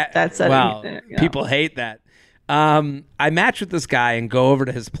 That's what that said. Wow, people hate that. I match with this guy and go over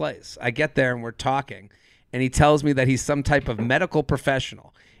to his place. I get there and we're talking, and he tells me that he's some type of medical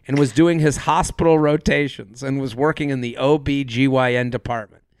professional and was doing his hospital rotations and was working in the OB/GYN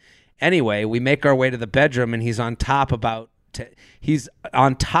department. Anyway, we make our way to the bedroom, and he's on top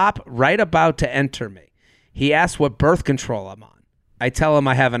right about to enter me. He asks what birth control I'm on. I tell him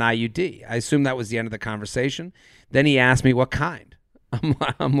I have an IUD. I assume that was the end of the conversation. Then he asked me what kind. I'm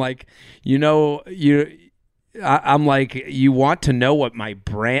like, I'm like, you want to know what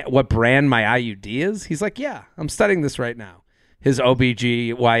brand my IUD is? He's like, yeah, I'm studying this right now. His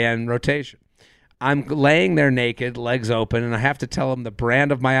OB/GYN rotation. I'm laying there naked, legs open, and I have to tell him the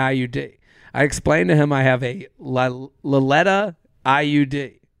brand of my IUD. I explained to him I have a Liletta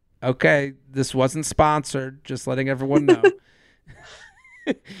IUD. Okay, this wasn't sponsored, just letting everyone know.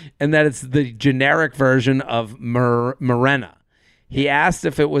 And that it's the generic version of Mirena. He asked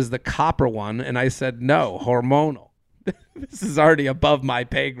if it was the copper one, and I said no, hormonal. This is already above my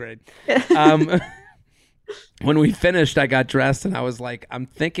pay grade. When we finished, I got dressed, and I was like, I'm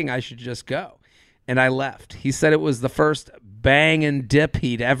thinking I should just go. And I left. He said it was the first bang and dip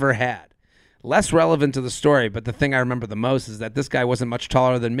he'd ever had. Less relevant to the story, but the thing I remember the most is that this guy wasn't much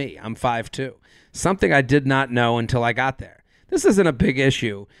taller than me. I'm 5'2", something I did not know until I got there. This isn't a big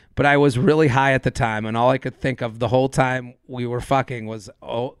issue, but I was really high at the time, and all I could think of the whole time we were fucking was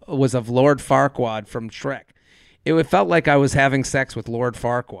of Lord Farquaad from Shrek. It felt like I was having sex with Lord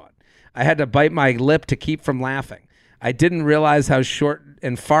Farquaad. I had to bite my lip to keep from laughing. I didn't realize how short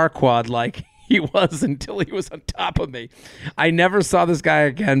and Farquaad-like he was until he was on top of me. I never saw this guy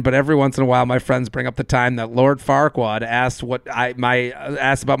again, but every once in a while my friends bring up the time that Lord Farquaad asked about my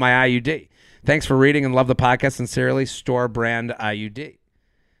IUD. Thanks for reading and love the podcast. Sincerely, store brand IUD.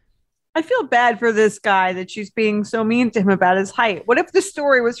 I feel bad for this guy that she's being so mean to him about his height. What if the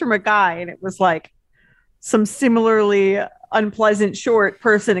story was from a guy and it was like some similarly unpleasant short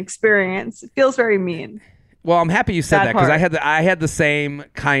person experience? It feels very mean. Well, I'm happy you said that because I had the same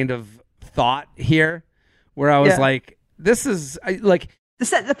kind of thought here where I was like, this is like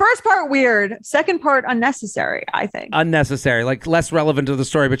the first part weird, second part unnecessary. I think unnecessary, like less relevant to the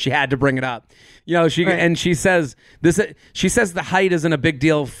story, but she had to bring it up. And she says this. She says the height isn't a big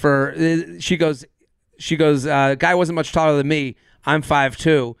deal for. She goes. Guy wasn't much taller than me. I'm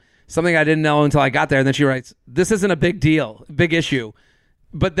 5'2". Something I didn't know until I got there. And then she writes, this isn't a big deal, big issue.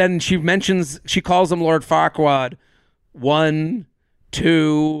 But then she calls him Lord Farquaad 1,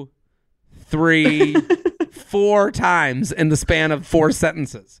 2, 3, 4 times in the span of 4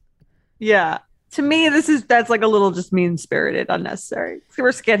 sentences. Yeah. To me, that's like a little just mean-spirited, unnecessary.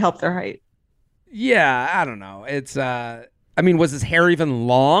 First, can't help their height. Yeah, I don't know. It's was his hair even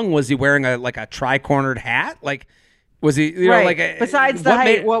long? Was he wearing a tri-cornered hat? Like, was he besides the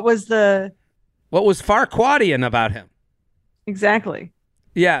height, what was Farquaadian about him? Exactly.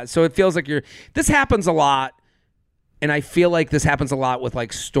 Yeah, so it feels like this happens a lot. And I feel like this happens a lot with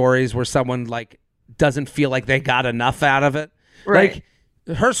like stories where someone like doesn't feel like they got enough out of it. Right.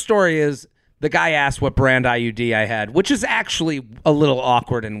 Like her story is the guy asked what brand IUD I had, which is actually a little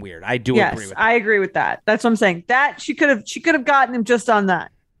awkward and weird. I do agree with that. I agree with that. That's what I'm saying. That she could have gotten him just on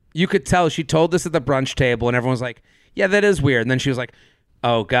that. You could tell she told this at the brunch table and everyone's like, yeah, that is weird. And then she was like,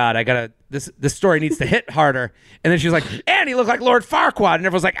 oh God, this story needs to hit harder. And then she was like, and he looked like Lord Farquaad. And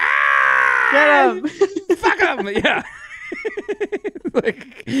everyone's like, get him. Fuck him. Yeah.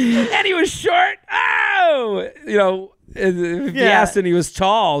 And he was short. Oh, if he asked and he was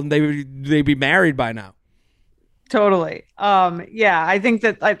tall, they'd be married by now. Totally. I think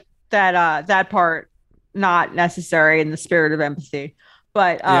that part not necessary in the spirit of empathy,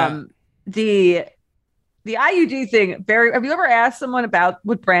 but the IUD thing. Have you ever asked someone about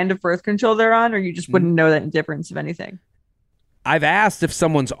what brand of birth control they're on, or you just wouldn't know that difference of anything? I've asked if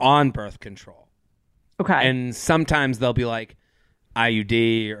someone's on birth control. Okay. And sometimes they'll be like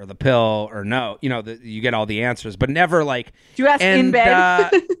IUD or the pill or no. You get all the answers, but never like. Do you ask in bed?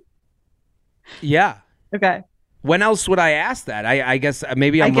 Yeah. Okay. When else would I ask that? I guess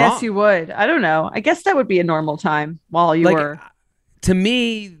maybe I'm wrong. I guess you would. I don't know. I guess that would be a normal time while you were. To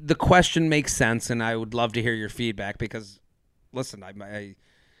me, the question makes sense, and I would love to hear your feedback because, listen, I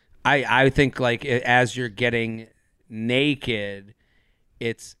think like as you're getting naked,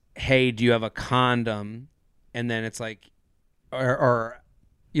 it's, hey, do you have a condom? And then it's like, and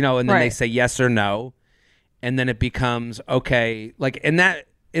then they say yes or no. And then it becomes, okay, like in that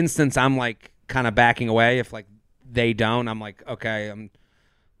instance, I'm like kind of backing away. If like they don't, I'm like, okay,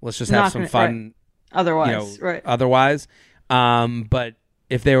 let's just have some fun. Right. Otherwise. But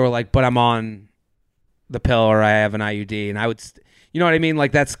if they were like, but I'm on the pill or I have an IUD, and I would, you know what I mean?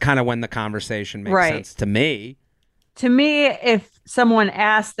 Like that's kind of when the conversation makes sense to me. To me, if someone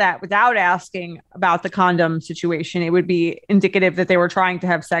asked that without asking about the condom situation, it would be indicative that they were trying to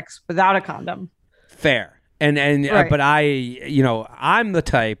have sex without a condom. Fair. And but I'm the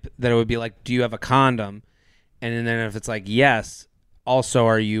type that it would be like, do you have a condom? And then if it's like, yes, also,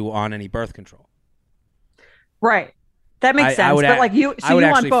 are you on any birth control? Right. That makes sense. But like you, so I would you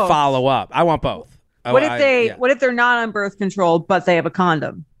actually want both. follow up. I want both. What if they're not on birth control, but they have a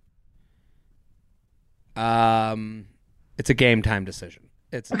condom? It's a game time decision.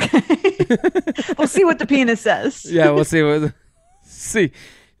 It's okay. We'll see what the penis says. Yeah, we'll see.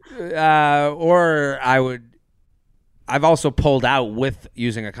 Or I've also pulled out with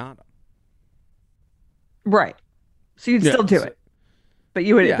using a condom. Right. So you'd still do it. But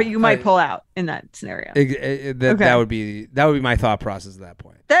you would, but you might pull out in that scenario. That would be my thought process at that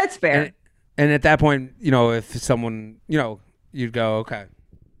point. That's fair. And at that point, if someone, you'd go, okay.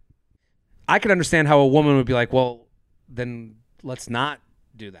 I could understand how a woman would be like, well, then let's not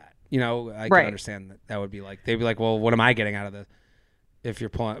do that. I can understand that would be like, they'd be like, well, what am I getting out of this if you're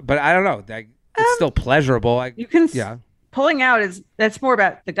pulling? But I don't know. It's still pleasurable. You can, pulling out that's more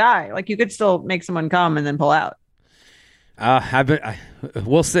about the guy. Like you could still make someone come and then pull out.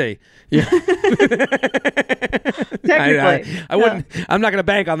 We'll see. Yeah. Technically, I wouldn't. I'm not going to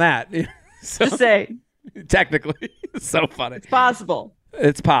bank on that. So, just say. Technically, it's so funny. It's possible.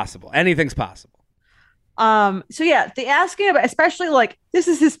 It's possible. Anything's possible. So yeah, the asking about, especially like this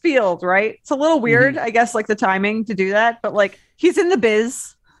is his field, right? It's a little weird, I guess, like the timing to do that, but like he's in the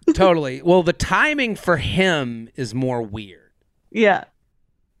biz. Totally. Well, the timing for him is more weird. Yeah.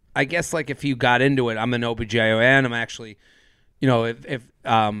 I guess like if you got into it, I'm an OBGYN. I'm actually, if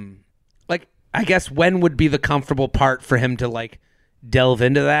like I guess when would be the comfortable part for him to like delve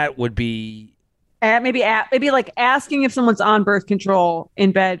into that would be maybe like asking if someone's on birth control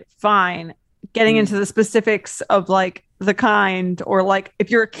in bed. Fine. Getting into the specifics of like the kind, or like if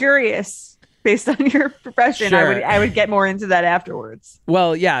you're curious based on your profession, sure. I would get more into that afterwards.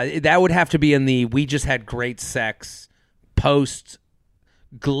 Well, yeah, that would have to be in the we just had great sex post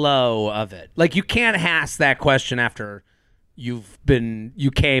glow of it. Like you can't ask that question after you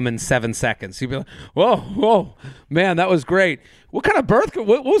came in 7 seconds. You'd be like, whoa, man, that was great. What kind of birth?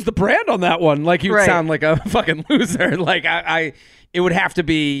 What was the brand on that one? Like you sound like a fucking loser. Like it would have to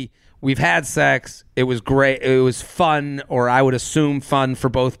be. We've had sex. It was great. It was fun, or I would assume fun for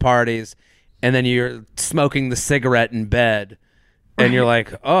both parties. And then you're smoking the cigarette in bed, and you're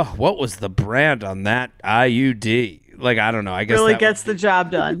like, "Oh, what was the brand on that IUD?" Like, I don't know. I guess really gets the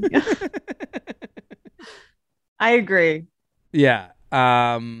job done. I agree. Yeah.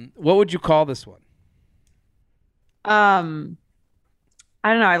 What would you call this one? I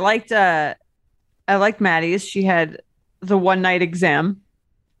don't know. I liked Maddie's. She had the one night exam.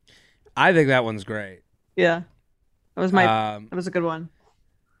 I think that one's great. Yeah. That was a good one.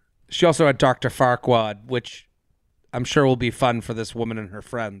 She also had Dr. Farquaad, which I'm sure will be fun for this woman and her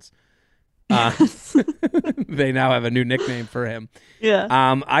friends. They now have a new nickname for him. Yeah.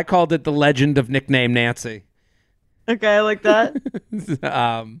 I called it the Legend of Nickname Nancy. Okay, I like that.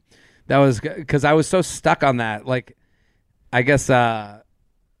 That was because I was so stuck on that. Like, I guess the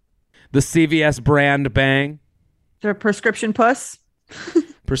CVS brand bang. The prescription puss.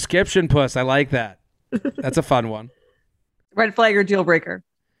 Prescription puss. I like that. That's a fun one. Red flag or deal breaker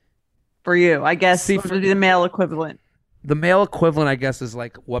for you, I guess. What would be the male equivalent? The male equivalent, I guess, is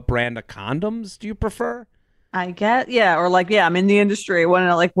like, what brand of condoms do you prefer? I get, yeah. Or like, yeah, I'm in the industry. I want to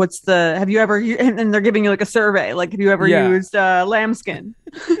know, like, have you ever, and they're giving you like a survey, like, have you ever used lambskin?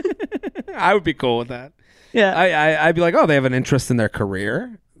 I would be cool with that. Yeah. I'd be like, oh, they have an interest in their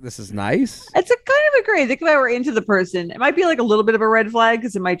career. This is nice. It's a kind of agree. I think if I were into the person, it might be like a little bit of a red flag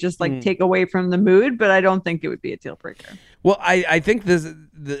because it might just like take away from the mood, but I don't think it would be a deal breaker. Well, I think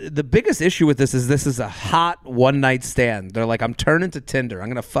the biggest issue with this is a hot one night stand. They're like, I'm turning to Tinder. I'm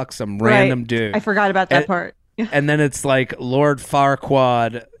gonna fuck some random dude. I forgot about that part. And then it's like Lord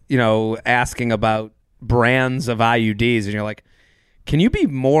Farquaad, asking about brands of IUDs, and you're like, can you be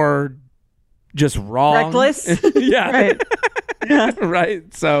more just wrong? Reckless? Yeah. Right. Yeah.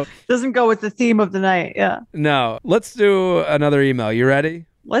 Right. So doesn't go with the theme of the night. Yeah. No. Let's do another email. You ready?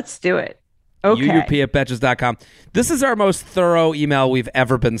 Let's do it. Okay. UUP@betches.com. This is our most thorough email we've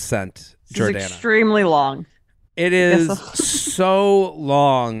ever been sent, Jordana. It's extremely long. It is so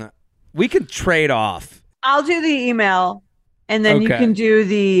long. We could trade off. I'll do the email, and then you can do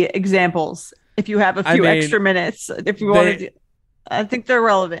the examples if you have a few extra minutes. If you want to, I think they're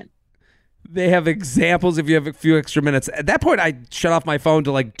relevant. They have examples if you have a few extra minutes. At that point, I shut off my phone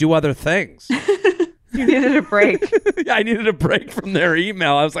to like do other things. You needed a break. Yeah, I needed a break from their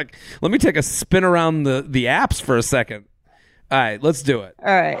email. I was like, let me take a spin around the apps for a second. All right, let's do it. All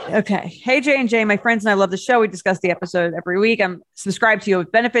right. Okay. Hey, J&J, my friends and I love the show. We discuss the episode every week. I'm subscribed to you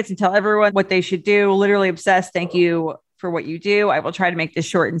with benefits and tell everyone what they should do. Literally obsessed. Thank you for what you do. I will try to make this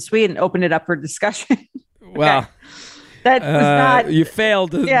short and sweet and open it up for discussion. Okay. Well, that was not. You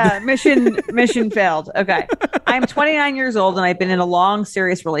failed. Yeah, mission failed. Okay. I'm 29 years old and I've been in a long,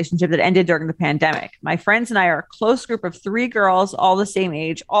 serious relationship that ended during the pandemic. My friends and I are a close group of 3 girls, all the same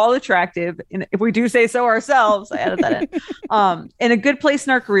age, all attractive. And if we do say so ourselves, I added that in a good place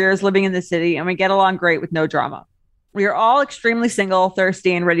in our careers, living in the city, and we get along great with no drama. We are all extremely single,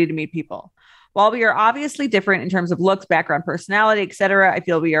 thirsty, and ready to meet people. While we are obviously different in terms of looks, background, personality, etc., I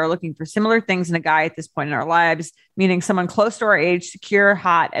feel we are looking for similar things in a guy at this point in our lives, meaning someone close to our age, secure,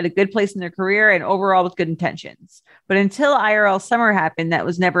 hot, at a good place in their career, and overall with good intentions. But until IRL summer happened, that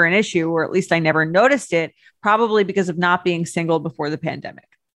was never an issue, or at least I never noticed it, probably because of not being single before the pandemic.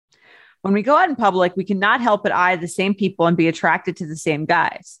 When we go out in public, we cannot help but eye the same people and be attracted to the same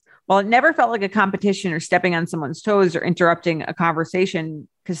guys. While it never felt like a competition or stepping on someone's toes or interrupting a conversation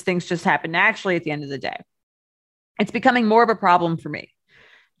because things just happen naturally at the end of the day, it's becoming more of a problem for me.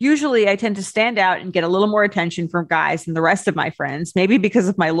 Usually I tend to stand out and get a little more attention from guys than the rest of my friends, maybe because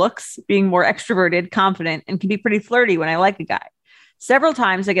of my looks, being more extroverted, confident, and can be pretty flirty when I like a guy. Several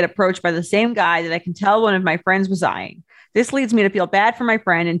times I get approached by the same guy that I can tell one of my friends was eyeing. This leads me to feel bad for my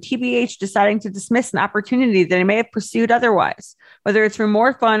friend and TBH deciding to dismiss an opportunity that I may have pursued otherwise, whether it's for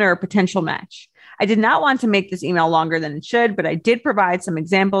more fun or a potential match. I did not want to make this email longer than it should, but I did provide some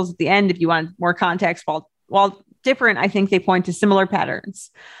examples at the end if you want more context. While different, I think they point to similar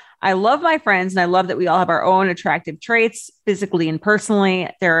patterns. I love my friends and I love that we all have our own attractive traits, physically and personally.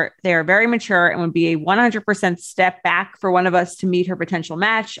 They are very mature and would be a 100% step back for one of us to meet her potential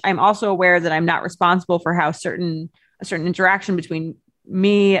match. I'm also aware that I'm not responsible for how a certain interaction between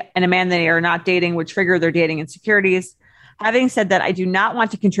me and a man they are not dating would trigger their dating insecurities. Having said that, I do not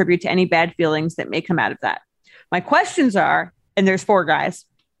want to contribute to any bad feelings that may come out of that. My questions are, and there's 4 guys.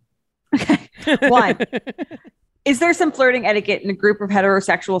 Okay. 1, is there some flirting etiquette in a group of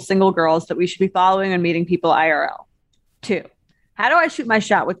heterosexual single girls that we should be following when meeting people IRL? 2, how do I shoot my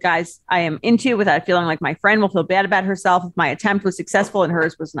shot with guys I am into without feeling like my friend will feel bad about herself if my attempt was successful and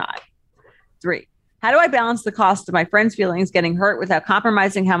hers was not? 3, how do I balance the cost of my friend's feelings getting hurt without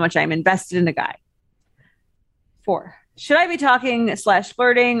compromising how much I'm invested in a guy? 4, should I be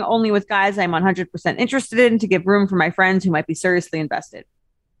talking/flirting only with guys I'm 100% interested in to give room for my friends who might be seriously invested?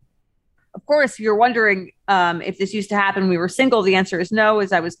 Of course, if you're wondering if this used to happen when we were single, the answer is no,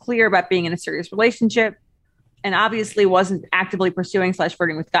 as I was clear about being in a serious relationship and obviously wasn't actively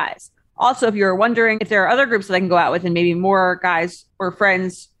pursuing/flirting with guys. Also, if you're wondering if there are other groups that I can go out with and maybe more guys or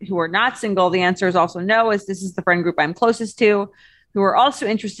friends who are not single, the answer is also no, as this is the friend group I'm closest to, who are also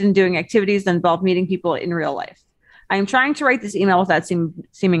interested in doing activities that involve meeting people in real life. I am trying to write this email without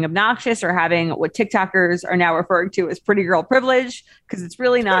seeming obnoxious or having what TikTokers are now referring to as pretty girl privilege, because it's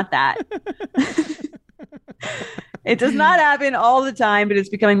really not that. It does not happen all the time, but it's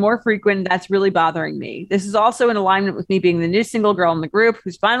becoming more frequent. That's really bothering me. This is also in alignment with me being the new single girl in the group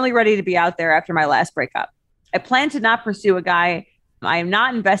who's finally ready to be out there after my last breakup. I plan to not pursue a guy I am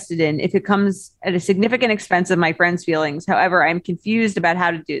not invested in if it comes at a significant expense of my friends' feelings. However, I'm confused about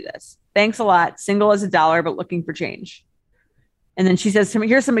how to do this. Thanks a lot. Single as $1, but looking for change. And then she says to me,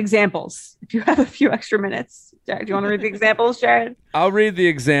 here's some examples. If you have a few extra minutes. Jared, do you want to read the examples, Jared? I'll read the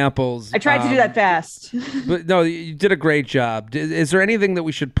examples. I tried to do that fast. But no, you did a great job. Is there anything that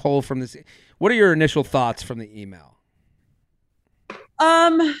we should pull from this? What are your initial thoughts from the email?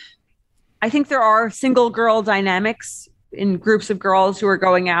 I think there are single girl dynamics in groups of girls who are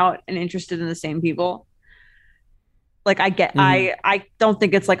going out and interested in the same people. Like I don't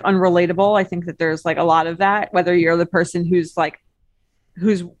think it's like unrelatable. I think that there's like a lot of that, whether you're the person who's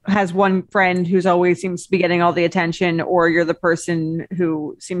has one friend who's always seems to be getting all the attention, or you're the person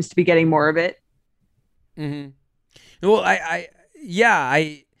who seems to be getting more of it. Mm-hmm. Well,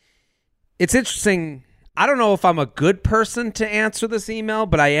 it's interesting. I don't know if I'm a good person to answer this email,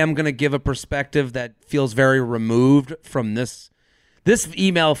 but I am going to give a perspective that feels very removed from this. This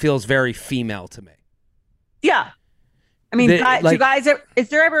email feels very female to me. Yeah. I mean, is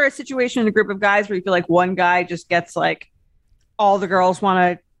there ever a situation in a group of guys where you feel like one guy just gets like all the girls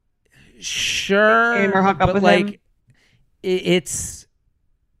want to sure or hook up with him? It's.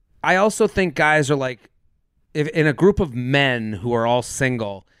 I also think guys are like, if in a group of men who are all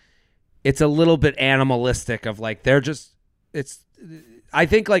single, it's a little bit animalistic of like they're just. It's. I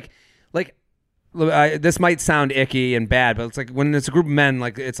think like this might sound icky and bad, but it's like when it's a group of men,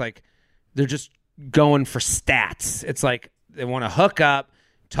 like it's like they're just going for stats. It's like they want to hook up,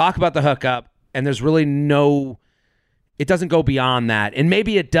 talk about the hookup, and there's really it doesn't go beyond that. And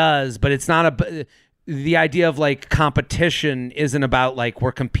maybe it does, but it's not the idea of like competition isn't about like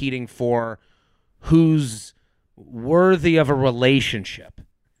we're competing for who's worthy of a relationship.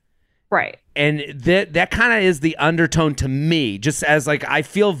 Right. And that kind of is the undertone to me, just as like I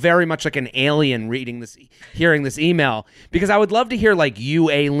feel very much like an alien hearing this email, because I would love to hear like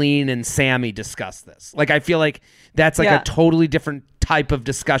you, Aileen, and Sammy discuss this. Like I feel like that's like a totally different type of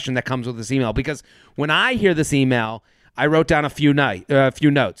discussion that comes with this email, because when I hear this email, I wrote down a few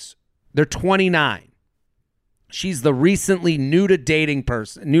notes. They're 29. She's the recently new to dating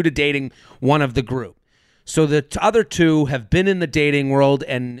one of the group. So the other two have been in the dating world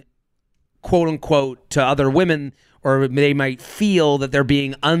and quote unquote to other women, or they might feel that they're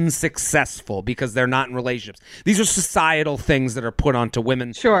being unsuccessful because they're not in relationships. These are societal things that are put onto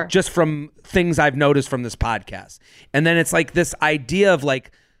women, sure, just from things I've noticed from this podcast. And then it's like this idea of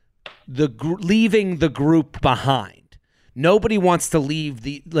like leaving the group behind. Nobody wants to leave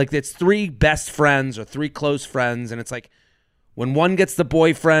it's three best friends or three close friends, and it's like when one gets the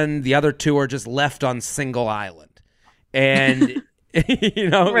boyfriend, the other two are just left on single island. And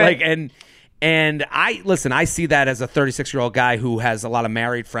right. And I see that as a 36-year-old guy who has a lot of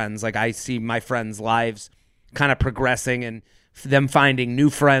married friends. Like I see my friends' lives kind of progressing and them finding new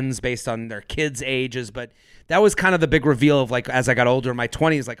friends based on their kids' ages. But that was kind of the big reveal of like, as I got older in my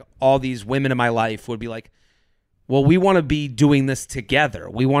 20s, like all these women in my life would be like, well, we want to be doing this together.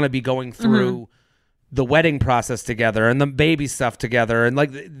 We want to be going through the wedding process together and the baby stuff together. And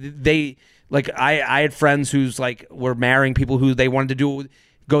like I had friends who's like were marrying people who they wanted to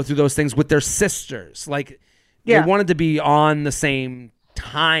go through those things with their sisters. Like they wanted to be on the same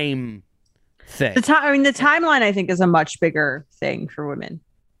time thing. The timeline I think is a much bigger thing for women,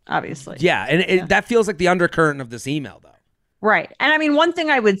 obviously. Yeah, and that feels like the undercurrent of this email, though. Right, and I mean, one thing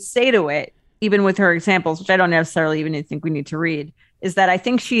I would say to it, even with her examples, which I don't necessarily even think we need to read, is that I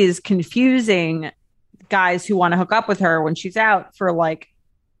think she is confusing guys who want to hook up with her when she's out for like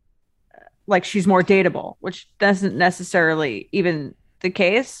she's more dateable, which doesn't necessarily even the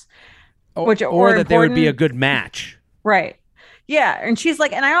case. Or that they would be a good match. Right. Yeah. And she's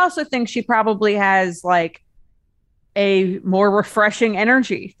like, and I also think she probably has like a more refreshing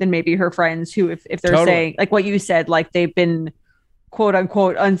energy than maybe her friends who, if they're saying like what you said, like they've been quote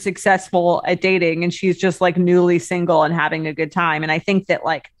unquote unsuccessful at dating and she's just like newly single and having a good time. And I think that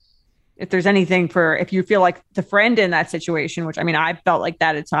like, if there's anything if you feel like the friend in that situation, which I mean, I felt like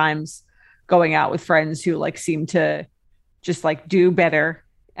that at times going out with friends who like seem to just like do better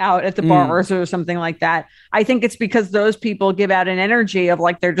out at the bars or something like that. I think it's because those people give out an energy of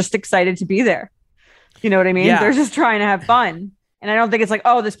like, they're just excited to be there. You know what I mean? Yeah. They're just trying to have fun. And I don't think it's like,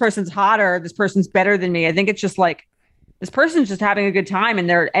 oh, this person's hotter, this person's better than me. I think it's just like, this person's just having a good time and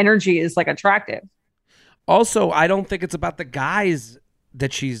their energy is like attractive. Also, I don't think it's about the guys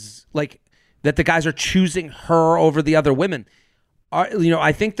that she's like, that the guys are choosing her over the other women.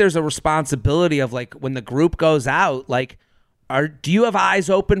 I think there's a responsibility of like when the group goes out, like, do you have eyes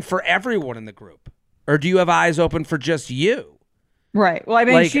open for everyone in the group? Or do you have eyes open for just you? Right. Well, I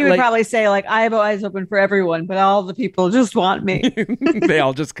mean, she would probably say like, I have eyes open for everyone, but all the people just want me. They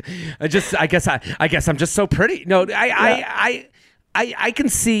all I guess I'm just so pretty. No, I can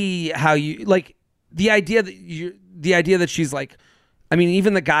see how you like the idea that she's like, I mean,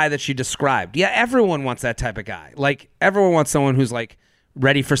 even the guy that she described. Yeah. Everyone wants that type of guy. Like everyone wants someone who's like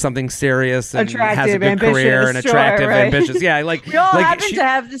ready for something serious and has a good career and attractive, ambitious. Yeah. Like we all happen to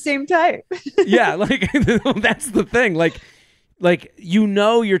have the same type. Yeah. Like that's the thing. Like,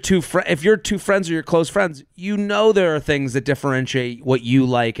 your if you're two friends or you're close friends, there are things that differentiate what you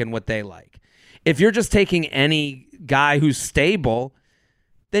like and what they like. If you're just taking any guy who's stable,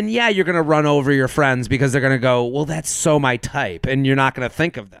 then yeah, you're going to run over your friends because they're going to go, well, that's so my type. And you're not going to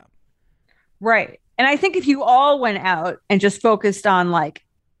think of them. Right. And I think if you all went out and just focused on like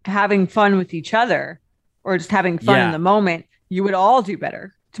having fun with each other or just having fun in the moment, you would all do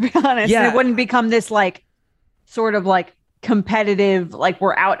better, to be honest. Yeah. And it wouldn't become this like sort of like competitive, like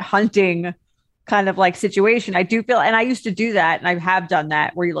we're out hunting kind of like situation. I do feel, and I used to do that, and I have done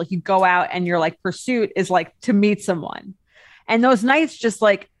that, where you go out and your like pursuit is like to meet someone, and those nights just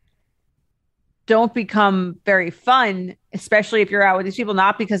like don't become very fun, especially if you're out with these people,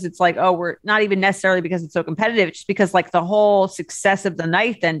 not because it's like, oh, we're not even necessarily because it's so competitive, it's just because like the whole success of the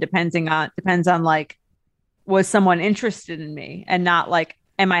night then depends on like, was someone interested in me, and not like,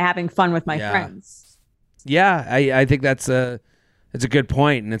 am I having fun with my friends? Yeah, I think that's a good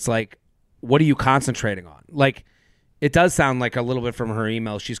point. And it's like, what are you concentrating on? Like, it does sound like a little bit from her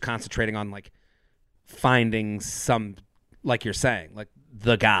email, she's concentrating on like finding some, like you're saying, like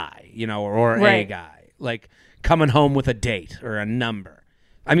the guy, or a guy, like coming home with a date or a number.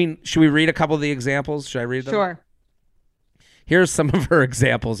 I mean, should we read a couple of the examples? Should I read them? Sure. Here's some of her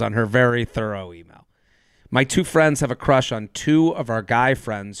examples on her very thorough email. My 2 friends have a crush on 2 of our guy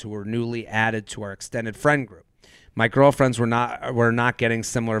friends who were newly added to our extended friend group. My girlfriends were not getting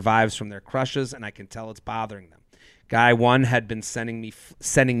similar vibes from their crushes, and I can tell it's bothering them. Guy 1 had been sending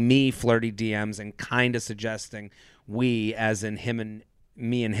me flirty DMs and kind of suggesting we, as in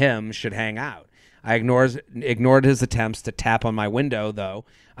me and him, should hang out. I ignored his attempts to tap on my window, though.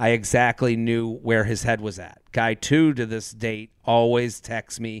 I exactly knew where his head was at. Guy 2 to this date always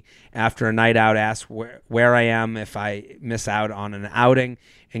texts me after a night out, asks where I am if I miss out on an outing,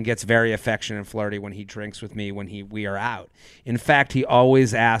 and gets very affectionate and flirty when he drinks with me when we are out. In fact, he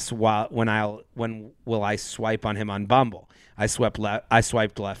always asks when will I swipe on him on Bumble. I swiped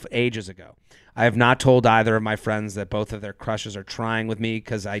left ages ago. I have not told either of my friends that both of their crushes are trying with me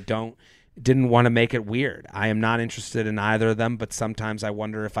because I didn't want to make it weird. I am not interested in either of them, but sometimes I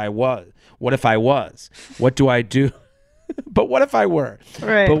wonder if I was. What if I was? What do I do? But what if I were?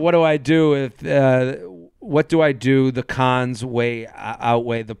 Right. But what do I do if what do I do? The cons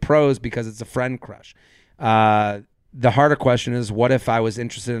outweigh the pros because it's a friend crush. The harder question is, what if I was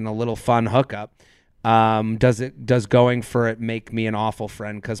interested in a little fun hookup? Does going for it make me an awful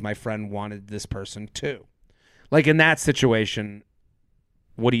friend because my friend wanted this person too? Like in that situation,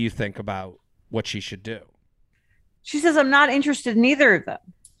 what do you think about what she should do? She says, I'm not interested in either of them.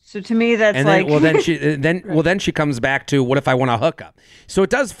 So to me, that's and like... then she comes back to, what if I want to hook up? So it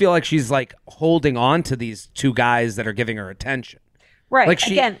does feel like she's like holding on to these 2 guys that are giving her attention. Right. Like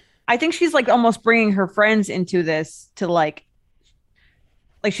Again, I think she's like almost bringing her friends into this to like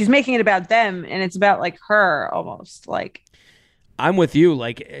she's making it about them, and it's about like her almost. Like, I'm with you.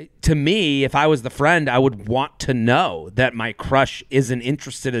 Like, to me, if I was the friend, I would want to know that my crush isn't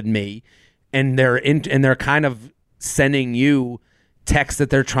interested in me, and they're kind of sending you texts that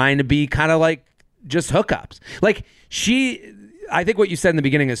they're trying to be kind of like just hookups. Like I think what you said in the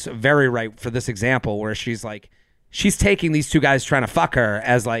beginning is very right for this example, where she's taking these 2 guys trying to fuck her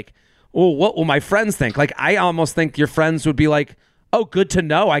as like, oh, what will my friends think? Like, I almost think your friends would be like, oh, good to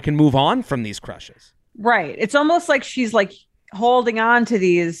know I can move on from these crushes. Right. It's almost like she's like holding on to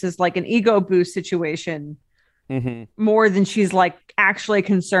these as like an ego boost situation more than she's like actually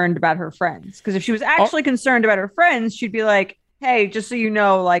concerned about her friends. Because if she was actually concerned about her friends, she'd be like, hey, just so you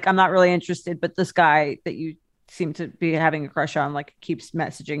know, like, I'm not really interested, but this guy that you seem to be having a crush on, like, keeps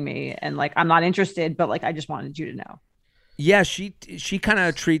messaging me, and like, I'm not interested, but like, I just wanted you to know. Yeah, she kind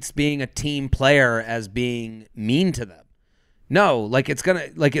of treats being a team player as being mean to them. No, like, it's gonna,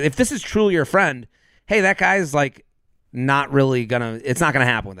 like, if this is truly your friend, hey, that guy's like not really gonna, it's not gonna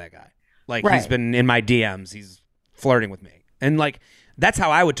happen with that guy. Like, He's been in my DMs, he's flirting with me, and like, that's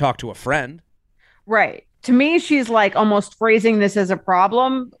how I would talk to a friend. Right. To me, she's like almost phrasing this as a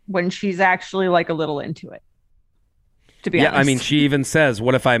problem when she's actually like a little into it. To be honest. I mean, she even says,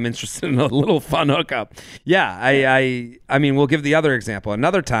 what if I'm interested in a little fun hookup? Yeah, I mean, we'll give the other example.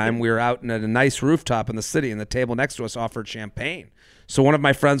 Another time, we were out at a nice rooftop in the city, and the table next to us offered champagne. So one of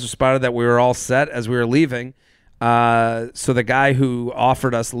my friends responded that we were all set as we were leaving. So the guy who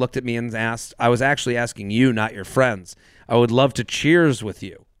offered us looked at me and asked, I was actually asking you, not your friends. I would love to cheers with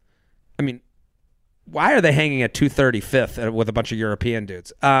you. I mean, why are they hanging at 235th with a bunch of European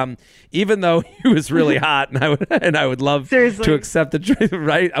dudes? Even though he was really hot, and I would love to accept the drink,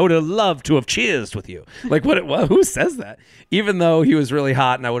 right? I would have loved to have cheersed with you. Like, what? Who says that? Even though he was really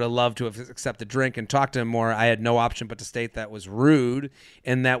hot, and I would have loved to have accepted the drink and talked to him more, I had no option but to state that was rude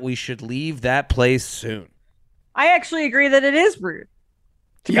and that we should leave that place soon. I actually agree that it is rude.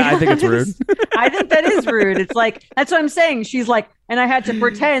 Yeah, I think it's rude. I think that is rude. It's like, that's what I'm saying. She's like, and I had to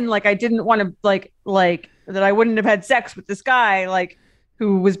pretend like I didn't want to like that I wouldn't have had sex with this guy, like,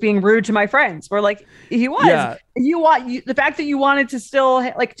 who was being rude to my friends. Where like he was. Yeah. The fact that you wanted to still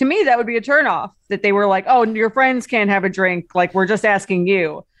like, to me, that would be a turnoff. That they were like, oh, your friends can't have a drink. Like, we're just asking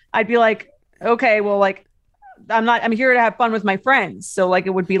you. I'd be like, okay, well, like, I'm here to have fun with my friends. So like,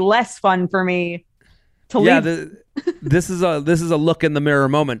 it would be less fun for me to leave. This is a look in the mirror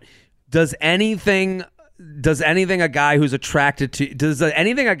moment. Does anything a guy who's attracted to, does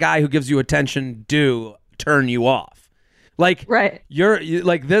anything a guy who gives you attention do turn you off? Like, right. You're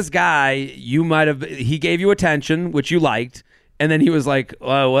like, this guy, he gave you attention, which you liked, and then he was like,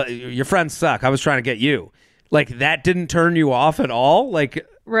 oh, well, your friends suck, I was trying to get you. Like, that didn't turn you off at all? Like,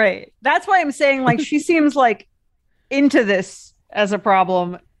 right. That's why I'm saying, like, she seems like into this as a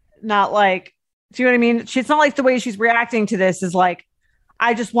problem, not like, do you know what I mean? It's not like the way she's reacting to this is like,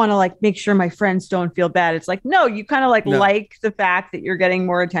 I just want to like make sure my friends don't feel bad. It's like, no, you kind of like the fact that you're getting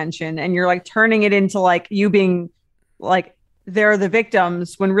more attention and you're like turning it into like you being like they're the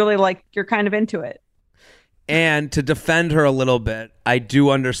victims when really like you're kind of into it. And to defend her a little bit, I do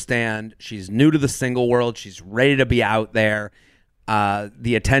understand she's new to the single world. She's ready to be out there.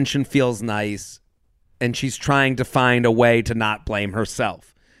 The attention feels nice. And she's trying to find a way to not blame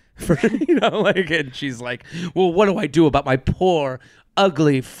herself. For, and she's like, well, what do I do about my poor,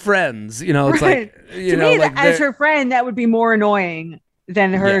 ugly friends? It's right. like, to me, like as her friend, that would be more annoying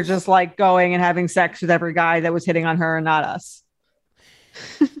than her just like going and having sex with every guy that was hitting on her and not us.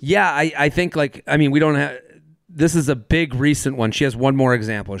 Yeah, I think we don't have. This is a big recent one. She has one more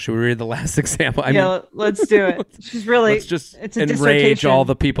example. Should we read the last example? Let's do it. She's really. Let's just enrage all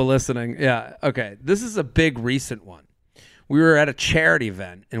the people listening. Yeah. Okay. This is a big recent one. We were at a charity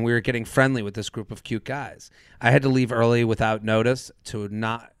event and we were getting friendly with this group of cute guys. I had to leave early without notice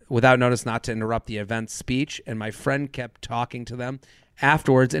not to interrupt the event's speech, and my friend kept talking to them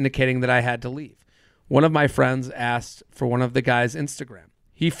afterwards, indicating that I had to leave. One of my friends asked for one of the guys' Instagram.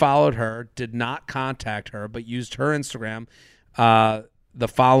 He followed her, did not contact her, but used her Instagram the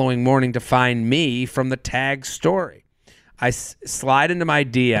following morning to find me from the tag story. I slide into my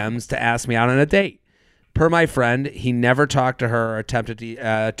DMs to ask me out on a date. Per my friend, he never talked to her or attempted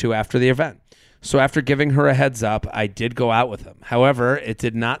to after the event. So after giving her a heads up, I did go out with him. However, it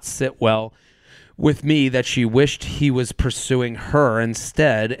did not sit well with me that she wished he was pursuing her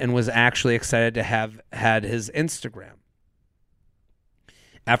instead and was actually excited to have had his Instagram.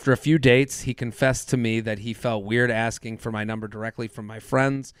 After a few dates, he confessed to me that he felt weird asking for my number directly from my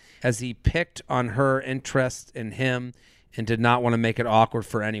friends, as he picked on her interest in him and did not want to make it awkward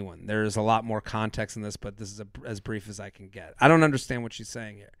for anyone. There is a lot more context in this, but this is as brief as I can get. I don't understand what she's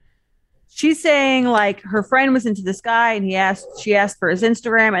saying here. She's saying like her friend was into this guy and she asked for his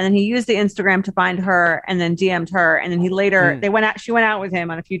Instagram, and then he used the Instagram to find her and then DM'd her. And then he later, she went out with him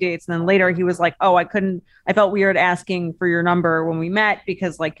on a few dates. And then later he was like, oh, I felt weird asking for your number when we met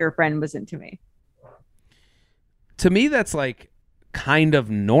because like your friend was into me. To me, that's like kind of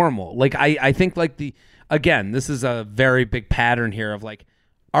normal. Like, I think like again, this is a very big pattern here of like,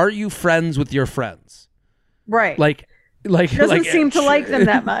 are you friends with your friends? Right. Like doesn't seem to like them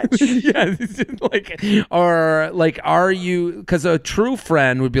that much. Yeah, are you? Because a true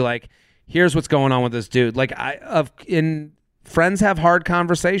friend would be like, here's what's going on with this dude. Like friends have hard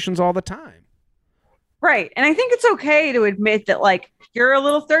conversations all the time. Right, and I think it's okay to admit that like you're a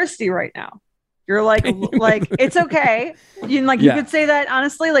little thirsty right now. You're like it's okay. You could say that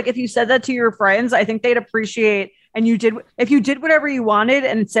honestly. Like if you said that to your friends, I think they'd appreciate. And if you did whatever you wanted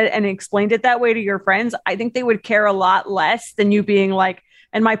and said and explained it that way to your friends, I think they would care a lot less than you being like,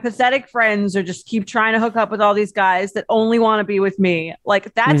 and my pathetic friends are just keep trying to hook up with all these guys that only want to be with me.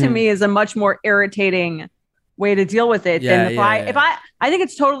 Like that to me is a much more irritating way to deal with it than I think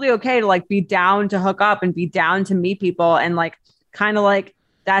it's totally okay to like be down to hook up and be down to meet people and like kind of like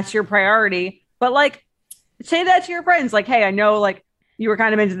that's your priority. But like say that to your friends, like, hey, I know like you were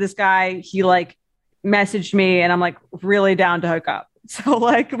kind of into this guy. He like messaged me and I'm like really down to hook up. So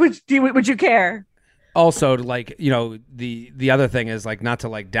like would you care? Also, like, the other thing is like not to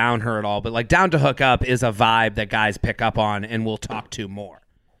like down her at all, but like down to hook up is a vibe that guys pick up on and will talk to more.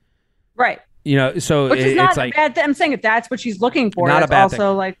 Right. So which is not like bad. I'm saying if that's what she's looking for, not that's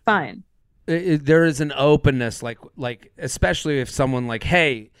also thing. Like fine. There is an openness, like especially if someone like,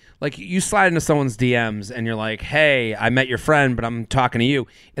 hey, like you slide into someone's DMs and you're like, hey, I met your friend, but I'm talking to you,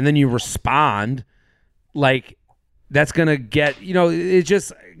 and then you respond. Like that's going to get, it's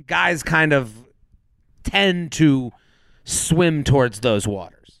just guys kind of tend to swim towards those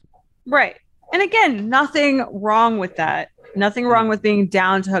waters. Right. And again, nothing wrong with that. Nothing wrong with being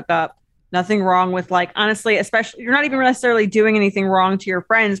down to hook up. Nothing wrong with like, honestly, especially you're not even necessarily doing anything wrong to your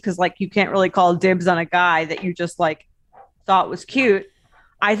friends because like you can't really call dibs on a guy that you just like thought was cute.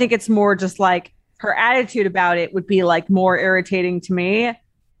 I think it's more just like her attitude about it would be like more irritating to me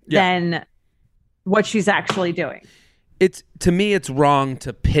than what she's actually doing. To me, it's wrong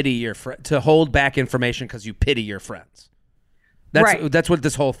to pity your to hold back information because you pity your friends. That's what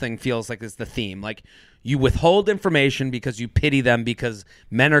this whole thing feels like is the theme. Like you withhold information because you pity them because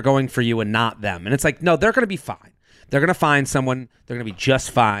men are going for you and not them. And it's like, no, they're going to be fine. They're going to find someone. They're going to be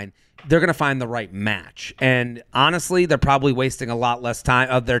just fine. They're going to find the right match. And honestly, they're probably wasting a lot less time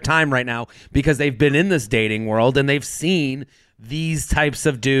of their time right now because they've been in this dating world and they've seen these types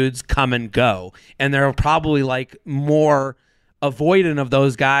of dudes come and go. And they're probably like more avoidant of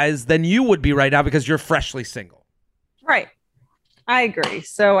those guys than you would be right now because you're freshly single. Right. I agree.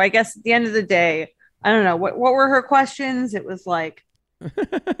 So I guess at the end of the day, I don't know. What were her questions? It was like,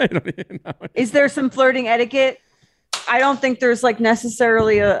 I don't even know. Is there some flirting etiquette? I don't think there's like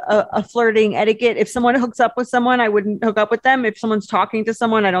necessarily a flirting etiquette. If someone hooks up with someone, I wouldn't hook up with them. If someone's talking to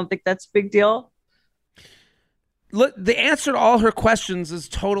someone, I don't think that's a big deal. Look, the answer to all her questions is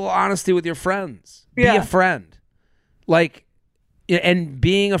total honesty with your friends. Yeah. Be a friend. Like, and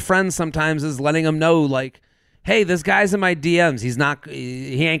being a friend sometimes is letting them know, like, hey, this guy's in my DMs.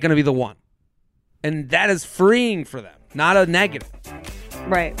 He ain't going to be the one. And that is freeing for them, not a negative.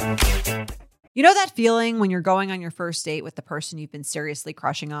 Right. You know that feeling when you're going on your first date with the person you've been seriously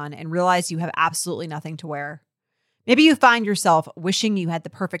crushing on and realize you have absolutely nothing to wear? Maybe you find yourself wishing you had the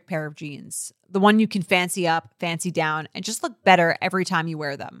perfect pair of jeans, the one you can fancy up, fancy down, and just look better every time you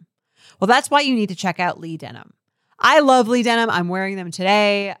wear them. Well, that's why you need to check out Lee Denim. I love Lee Denim. I'm wearing them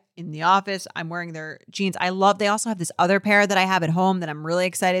today in the office. I'm wearing their jeans. They also have this other pair that I have at home that I'm really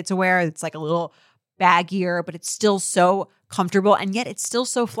excited to wear. It's like a little baggier, but it's still so comfortable, and yet it's still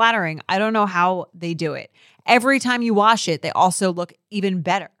so flattering. I don't know how they do it. Every time you wash it, they also look even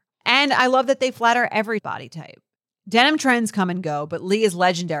better. And I love that they flatter every body type. Denim trends come and go, but Lee is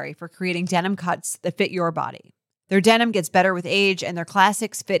legendary for creating denim cuts that fit your body. Their denim gets better with age, and their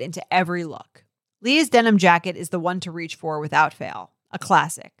classics fit into every look. Lee's denim jacket is the one to reach for without fail, a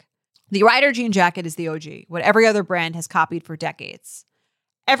classic. The Rider jean jacket is the OG, what every other brand has copied for decades.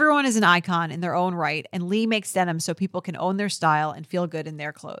 Everyone is an icon in their own right, and Lee makes denim so people can own their style and feel good in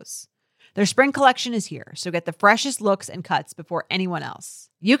their clothes. Their spring collection is here, so get the freshest looks and cuts before anyone else.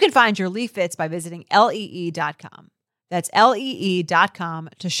 You can find your Lee fits by visiting lee.com. That's lee.com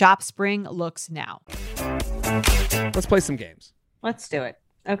to shop spring looks now. Let's play some games. Let's do it.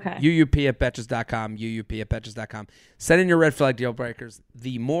 Okay. UUP@betches.com, UUP@betches.com. Send in your red flag deal breakers.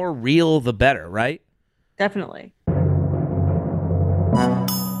 The more real, the better, right? Definitely.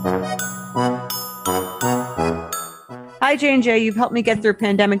 Hi, J&J. You've helped me get through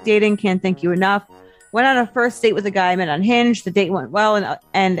pandemic dating. Can't thank you enough. Went on a first date with a guy I met on Hinge. The date went well,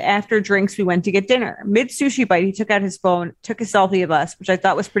 and after drinks, we went to get dinner. Mid-sushi bite, he took out his phone, took a selfie of us, which I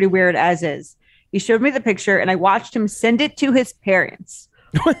thought was pretty weird as is. He showed me the picture, and I watched him send it to his parents.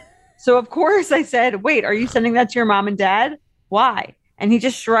 So, of course, I said, wait, are you sending that to your mom and dad? Why? And he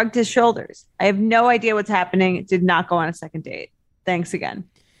just shrugged his shoulders. I have no idea what's happening. It did not go on a second date. Thanks again.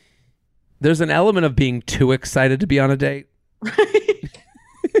 There's an element of being too excited to be on a date.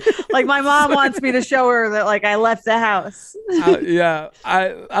 Like my mom wants me to show her that like I left the house. Yeah,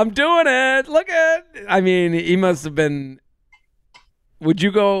 I'm doing it. Look at. I mean, he must have been. Would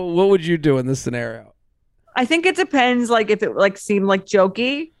you go? What would you do in this scenario? I think it depends. Like if it like seemed like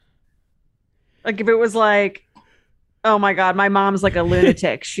jokey. Like if it was like, oh my God, my mom's like a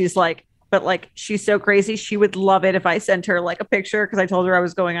lunatic. She's like, but like she's so crazy. She would love it if I sent her like a picture because I told her I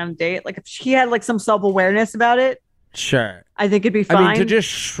was going on a date. Like if she had like some self-awareness about it. Sure. I think it'd be fine. I mean, to just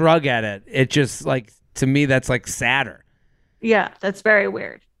shrug at it, it just like, to me, that's like sadder. Yeah, that's very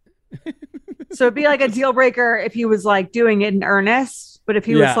weird. So it'd be like a deal breaker if he was like doing it in earnest, but if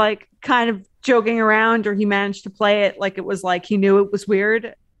he was like kind of joking around or he managed to play it like it was like he knew it was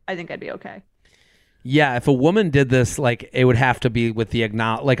weird, I think I'd be okay. Yeah, if a woman did this, like it would have to be with the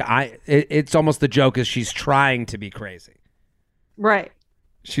it's almost the joke is she's trying to be crazy. Right.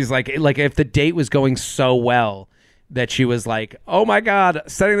 She's like if the date was going so well that she was like, oh my God,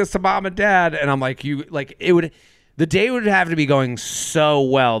 sending this to mom and dad. And I'm like, the date would have to be going so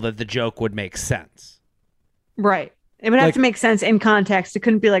well that the joke would make sense. Right. It would have to make sense in context. It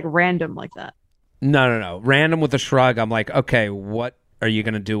couldn't be like random like that. No. Random with a shrug. I'm like, okay, what are you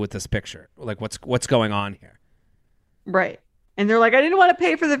going to do with this picture? Like, what's going on here? Right. And they're like, I didn't want to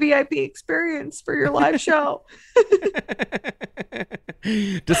pay for the VIP experience for your live show.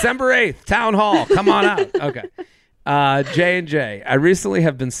 December 8th, Town Hall. Come on out. Okay. J&J, I recently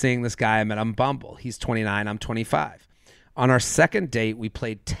have been seeing this guy I met on Bumble. He's 29, I'm 25. On our second date, we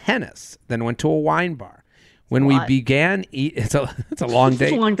played tennis, then went to a wine bar. When we began it's a long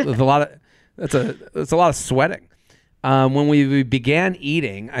date. There's a lot of sweating. When we began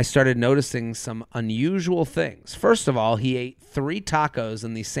eating, I started noticing some unusual things. First of all, he ate 3 tacos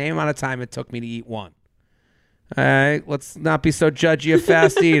in the same amount of time it took me to eat one. All right, let's not be so judgy of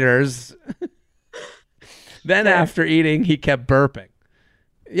fast eaters. Then after eating, he kept burping.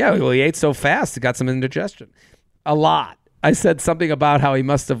 Yeah, well, he ate so fast, it got some indigestion. A lot. I said something about how he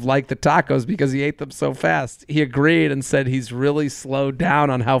must have liked the tacos because he ate them so fast. He agreed and said he's really slowed down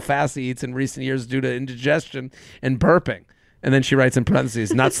on how fast he eats in recent years due to indigestion and burping. And then she writes in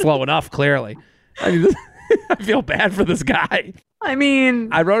parentheses, not slow enough, clearly. I mean, I feel bad for this guy. I mean,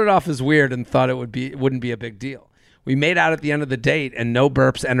 I wrote it off as weird and thought it wouldn't be a big deal. We made out at the end of the date and no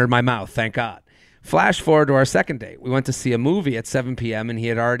burps entered my mouth, thank God. Flash forward to our second date. We went to see a movie at 7 p.m. and he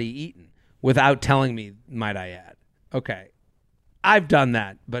had already eaten without telling me, might I add. Okay. I've done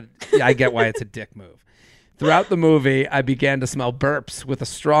that, but I get why it's a dick move. Throughout the movie, I began to smell burps with a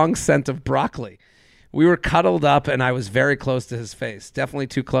strong scent of broccoli. We were cuddled up and I was very close to his face. Definitely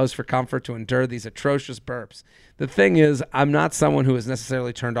too close for comfort to endure these atrocious burps. The thing is, I'm not someone who is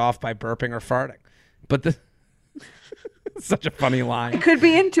necessarily turned off by burping or farting. But such a funny line. I could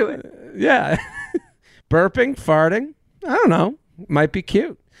be into it. Yeah. Burping, farting, I don't know. Might be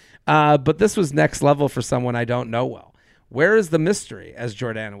cute. But this was next level for someone I don't know well. Where is the mystery, as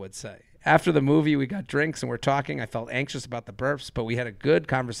Jordana would say? After the movie, we got drinks and we're talking. I felt anxious about the burps, but we had a good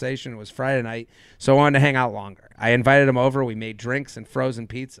conversation. It was Friday night, so I wanted to hang out longer. I invited him over. We made drinks and frozen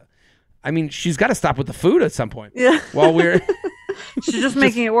pizza. I mean, she's got to stop with the food at some point. Yeah. While we're She's just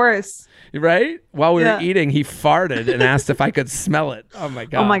making it worse. Right? While we were eating, he farted and asked if I could smell it. Oh, my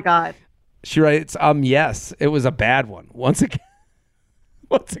God. Oh, my God. She writes, yes, it was a bad one. Once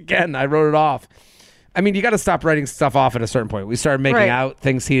again, I wrote it off. I mean, you got to stop writing stuff off at a certain point. We started making out,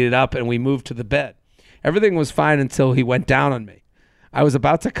 things heated up, and we moved to the bed. Everything was fine until he went down on me. I was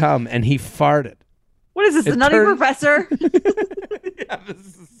about to come, and he farted. What is this, the Nutty Professor? Yeah, this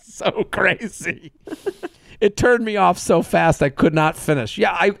is so crazy. It turned me off so fast I could not finish.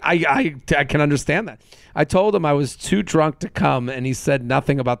 Yeah, I can understand that. I told him I was too drunk to come, and he said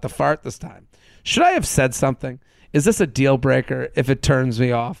nothing about the fart this time. Should I have said something? Is this a deal breaker if it turns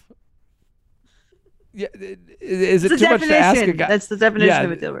me off? Yeah, is it too much to ask a guy? That's the definition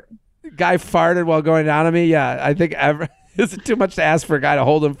of a deal breaker. Guy farted while going down on me? Yeah, I think is it too much to ask for a guy to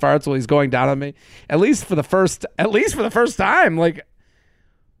hold him farts while he's going down on me? At least for the first time. Like,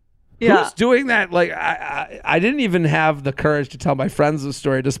 who's doing that? Like, I didn't even have the courage to tell my friends the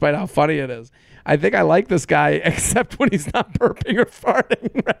story, despite how funny it is. I think I like this guy, except when he's not burping or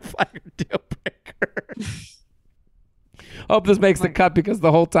farting. Red flag or deal breaker. Hope this makes the cut because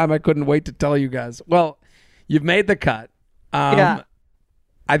the whole time I couldn't wait to tell you guys. Well, you've made the cut. I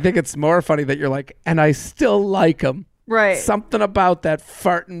think it's more funny that you're like, and I still like him. Right. Something about that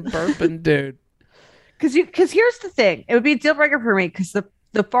farting, burping dude. Because here's the thing. It would be a deal breaker for me because the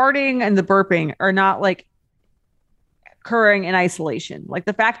farting and the burping are not like occurring in isolation. Like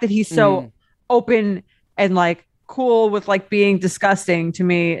the fact that he's so open and like cool with like being disgusting to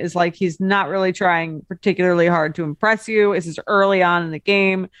me is like he's not really trying particularly hard to impress you. This is early on in the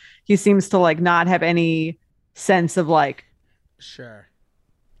game. He seems to like not have any sense of like, sure.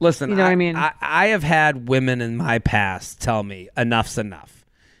 Listen, you know what I mean? I have had women in my past tell me enough's enough.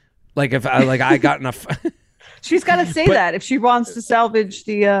 Like if I got enough. She's got to say that if she wants to salvage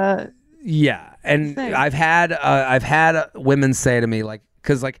the. Yeah, and thing. I've had women say to me like,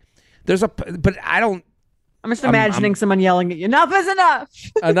 because like there's but I don't. I'm just imagining someone yelling at you. Enough is enough.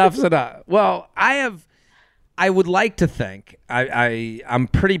 Enough's enough. Well, I would like to think I'm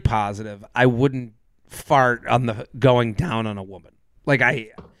pretty positive I wouldn't fart on the going down on a woman. Like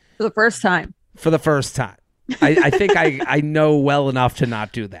for the first time. For the first time. I think I know well enough to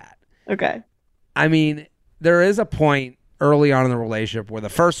not do that. Okay. I mean, there is a point early on in the relationship where the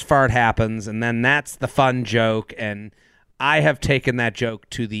first fart happens and then that's the fun joke. And I have taken that joke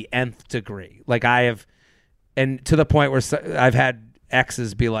to the nth degree. Like and to the point where I've had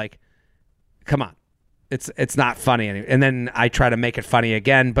exes be like, come on, it's not funny anymore. And then I try to make it funny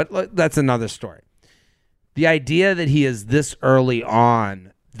again, but that's another story. The idea that he is this early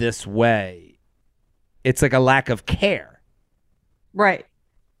on this way, it's like a lack of care. Right.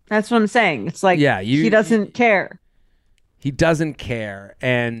 That's what I'm saying. It's like he doesn't care. He doesn't care.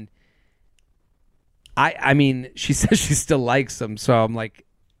 And I mean, she says she still likes him, so I'm like,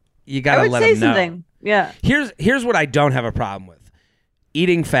 you got to let him know. Something. Yeah. Here's what I don't have a problem with.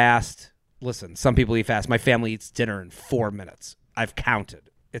 Eating fast. Listen, some people eat fast. My family eats dinner in 4 minutes. I've counted.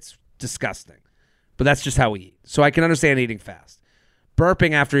 It's disgusting. But that's just how we eat. So I can understand eating fast.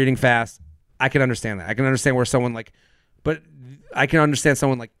 Burping after eating fast, I can understand that. I can understand where someone like, but I can understand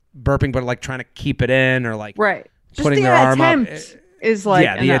someone like burping, but like trying to keep it in or like putting their arm up. Is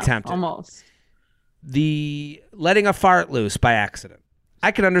like the attempt almost. The letting a fart loose by accident. I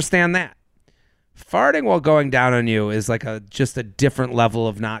can understand that. Farting while going down on you is like just a different level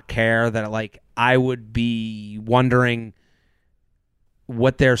of not care that like I would be wondering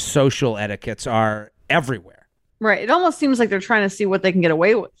what their social etiquettes are everywhere. Right. It almost seems like they're trying to see what they can get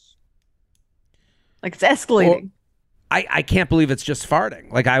away with. Like it's escalating. Well, I can't believe it's just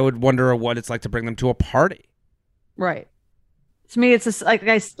farting. Like I would wonder what it's like to bring them to a party. Right. To me, it's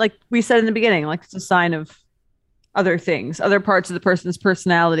like we said in the beginning, like it's a sign of other things, other parts of the person's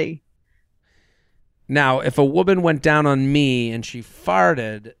personality. Now, if a woman went down on me and she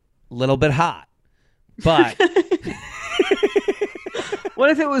farted, a little bit hot. But What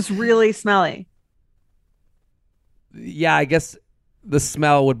if it was really smelly? yeah, I guess the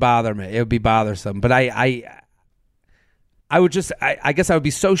smell would bother me. It would be bothersome. But I would just, I guess I would be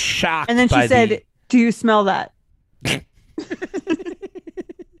so shocked. And then she said, "Do you smell that?"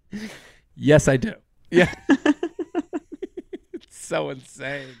 Yes, I do. Yeah. It's so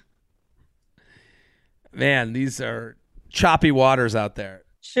insane. Man, these are choppy waters out there,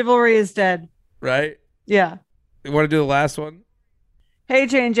 Chivalry is dead. right? Yeah. You want to do the last one? Hey,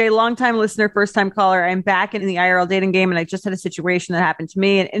 J&J, longtime listener, first-time caller. I'm back in the IRL dating game, and I just had a situation that happened to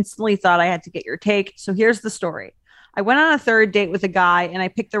me and instantly thought I had to get your take. So here's the story. I went on a third date with a guy, and I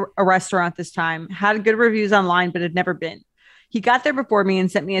picked a restaurant this time. Had good reviews online, but had never been. He got there before me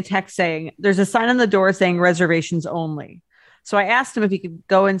and sent me a text saying, there's a sign on the door saying reservations only. So I asked him if he could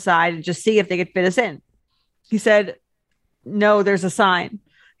go inside and just see if they could fit us in. He said, no, there's a sign.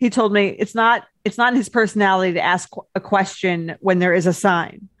 He told me it's not in his personality to ask a question when there is a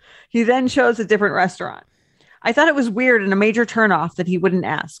sign. He then chose a different restaurant. I thought it was weird and a major turnoff that he wouldn't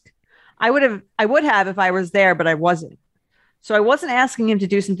ask. I would have if I was there, but I wasn't. So I wasn't asking him to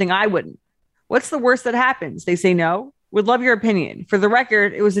do something I wouldn't. What's the worst that happens? They say no. Would love your opinion. For the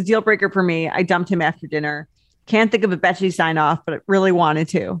record, it was a deal breaker for me. I dumped him after dinner. Can't think of a Betsy sign off, but I really wanted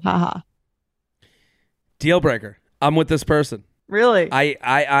to. Haha. Deal breaker. I'm with this person. Really? I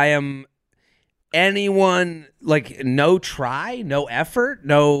am anyone like no try, no effort,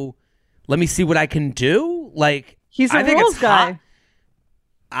 no let me see what I can do. Like He's a I think rules it's guy. hot.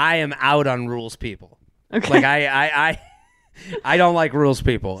 I am out on rules people. Okay. Like I don't like rules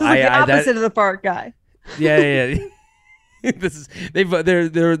people. This is like the opposite of the fart guy. Yeah. This is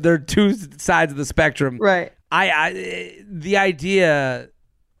they're two sides of the spectrum. Right. The idea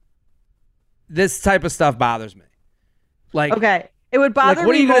this type of stuff bothers me. Like Okay. It would bother like,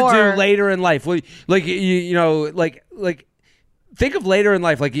 what are me you more. gonna do later in life? Like you know, like think of later in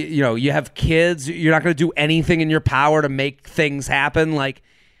life. Like you know, you have kids. You're not gonna do anything in your power to make things happen. Like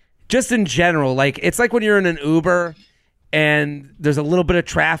just in general, like it's like when you're in an Uber and there's a little bit of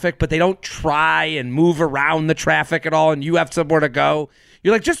traffic, but they don't try and move around the traffic at all, and you have somewhere to go.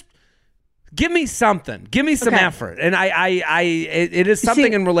 You're like, just give me something, give me some Okay. effort. And it is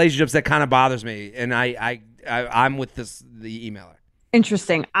something in relationships that kind of bothers me, and I'm with the emailer.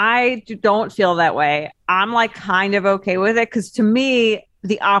 Interesting. I don't feel that way. I'm like kind of okay with it because to me,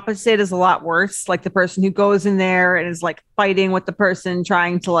 the opposite is a lot worse. Like the person who goes in there and is like fighting with the person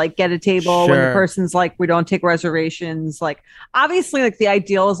trying to like get a table when the Sure. person's like, we don't take reservations. Like obviously, like the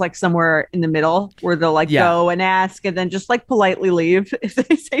ideal is like somewhere in the middle where they'll like Yeah. go and ask and then just like politely leave if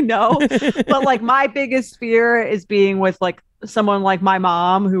they say no. But like my biggest fear is being with like someone like my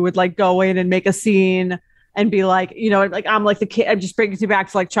mom who would like go in and make a scene and be like, you know, like I'm like the kid. I'm just bringing me back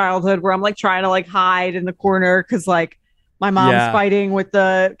to like childhood where I'm like trying to like hide in the corner because like my mom's Yeah. fighting with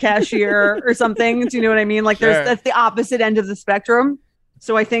the cashier or something. Do you know what I mean? Like Sure. that's the opposite end of the spectrum.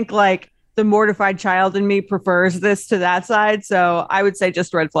 So I think like the mortified child in me prefers this to that side. So I would say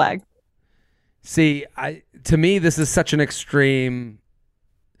just red flag. See, to me, this is such an extreme.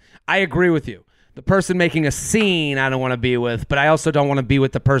 I agree with you. The person making a scene, I don't want to be with, but I also don't want to be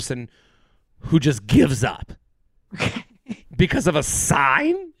with the person who just gives up because of a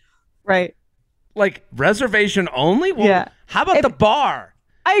sign. Right. Like reservation only? Well, Yeah. how about If- the bar?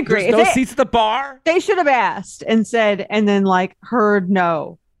 I agree. There's If no they- seats at the bar? They should have asked and said, and then like heard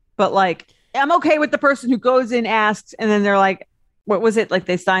no. But like, I'm okay with the person who goes in, asks, and then they're like, what was it? Like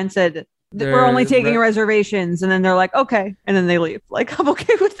they signed said, we're only taking reservations. And then they're like, okay. And then they leave. Like, I'm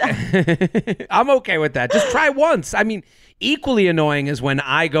okay with that. I'm okay with that. Just try once. I mean, equally annoying is when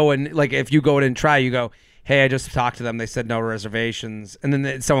I go and like if you go in and try, you go, hey, I just talked to them. They said no reservations. And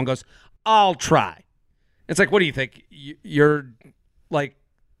then someone goes, I'll try. It's like, what do you think? You're like,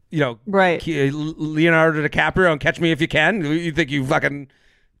 you know, Right. Leonardo DiCaprio and Catch Me If You Can? You think you fucking...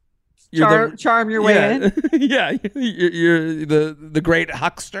 you're Charm your way in. Yeah, you're the great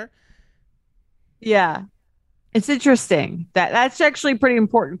huckster. Yeah. It's interesting. That's actually a pretty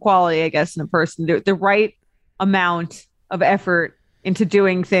important quality, I guess, in a person. The right amount of effort into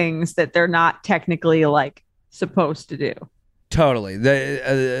doing things that they're not technically like supposed to do. Totally.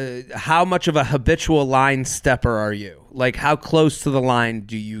 How much of a habitual line stepper are you? Like, how close to the line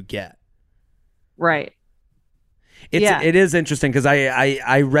do you get? Right. It is interesting because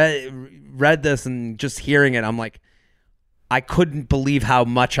I read this and just hearing it, I'm like, I couldn't believe how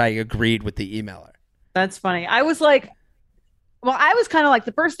much I agreed with the emailer. That's funny. I was like, well, I was kind of like,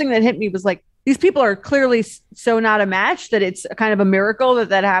 the first thing that hit me was like, these people are clearly so not a match that it's kind of a miracle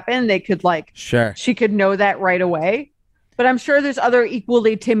that happened. They could like, Sure. she could know that right away. But I'm sure there's other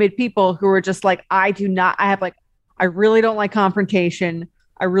equally timid people who are just like, I really don't like confrontation.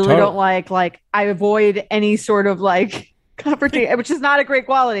 I really don't like, I avoid any sort of like confrontation, which is not a great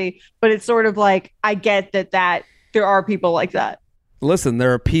quality, but it's sort of like, I get that there are people like that. Listen,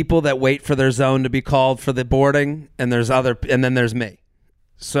 there are people that wait for their zone to be called for the boarding, and then there's me.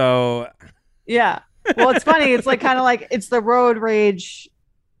 So yeah. Well, it's funny. It's like kind of like it's the road rage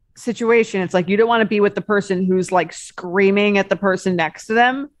situation. It's like you don't want to be with the person who's like screaming at the person next to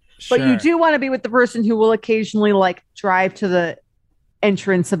them, but you do want to be with the person who will occasionally like drive to the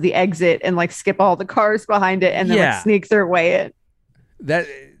entrance of the exit and like skip all the cars behind it and then like sneak their way in. That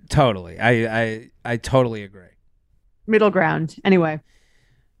totally. I totally agree. Middle ground. Anyway,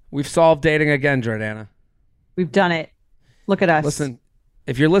 we've solved dating again, Jordana. We've done it. Look at us. Listen,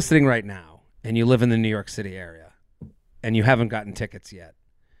 if you're listening right now and you live in the New York City area and you haven't gotten tickets yet,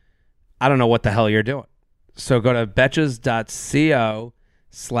 I don't know what the hell you're doing. So go to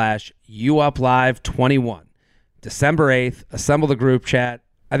betches.co/youuplive21. December 8th, assemble the group chat.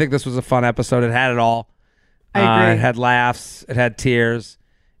 I think this was a fun episode. It had it all. I agree. It had laughs. It had tears.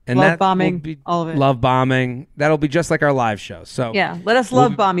 And love bombing, all of it. Love bombing. That'll be just like our live show. So yeah, let us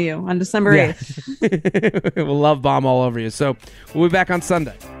love bomb you on December 8th. We'll love bomb all over you. So we'll be back on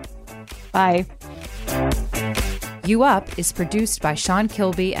Sunday. Bye. You Up is produced by Sean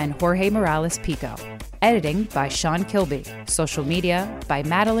Kilby and Jorge Morales Pico. Editing by Sean Kilby. Social media by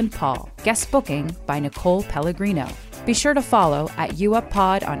Madeline Paul. Guest booking by Nicole Pellegrino. Be sure to follow at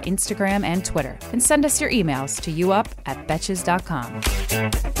YouUpPod on Instagram and Twitter. And send us your emails to youup@betches.com.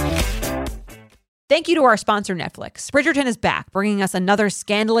 Thank you to our sponsor, Netflix. Bridgerton is back, bringing us another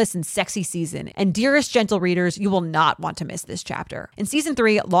scandalous and sexy season. And dearest gentle readers, you will not want to miss this chapter. In season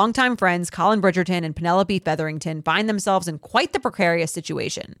 3, longtime friends Colin Bridgerton and Penelope Featherington find themselves in quite the precarious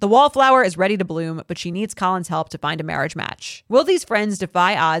situation. The wallflower is ready to bloom, but she needs Colin's help to find a marriage match. Will these friends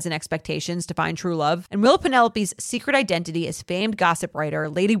defy odds and expectations to find true love? And will Penelope's secret identity as famed gossip writer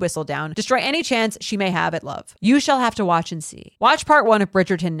Lady Whistledown destroy any chance she may have at love? You shall have to watch and see. Watch part 1 of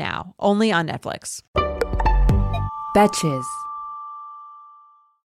Bridgerton now, only on Netflix. Betches.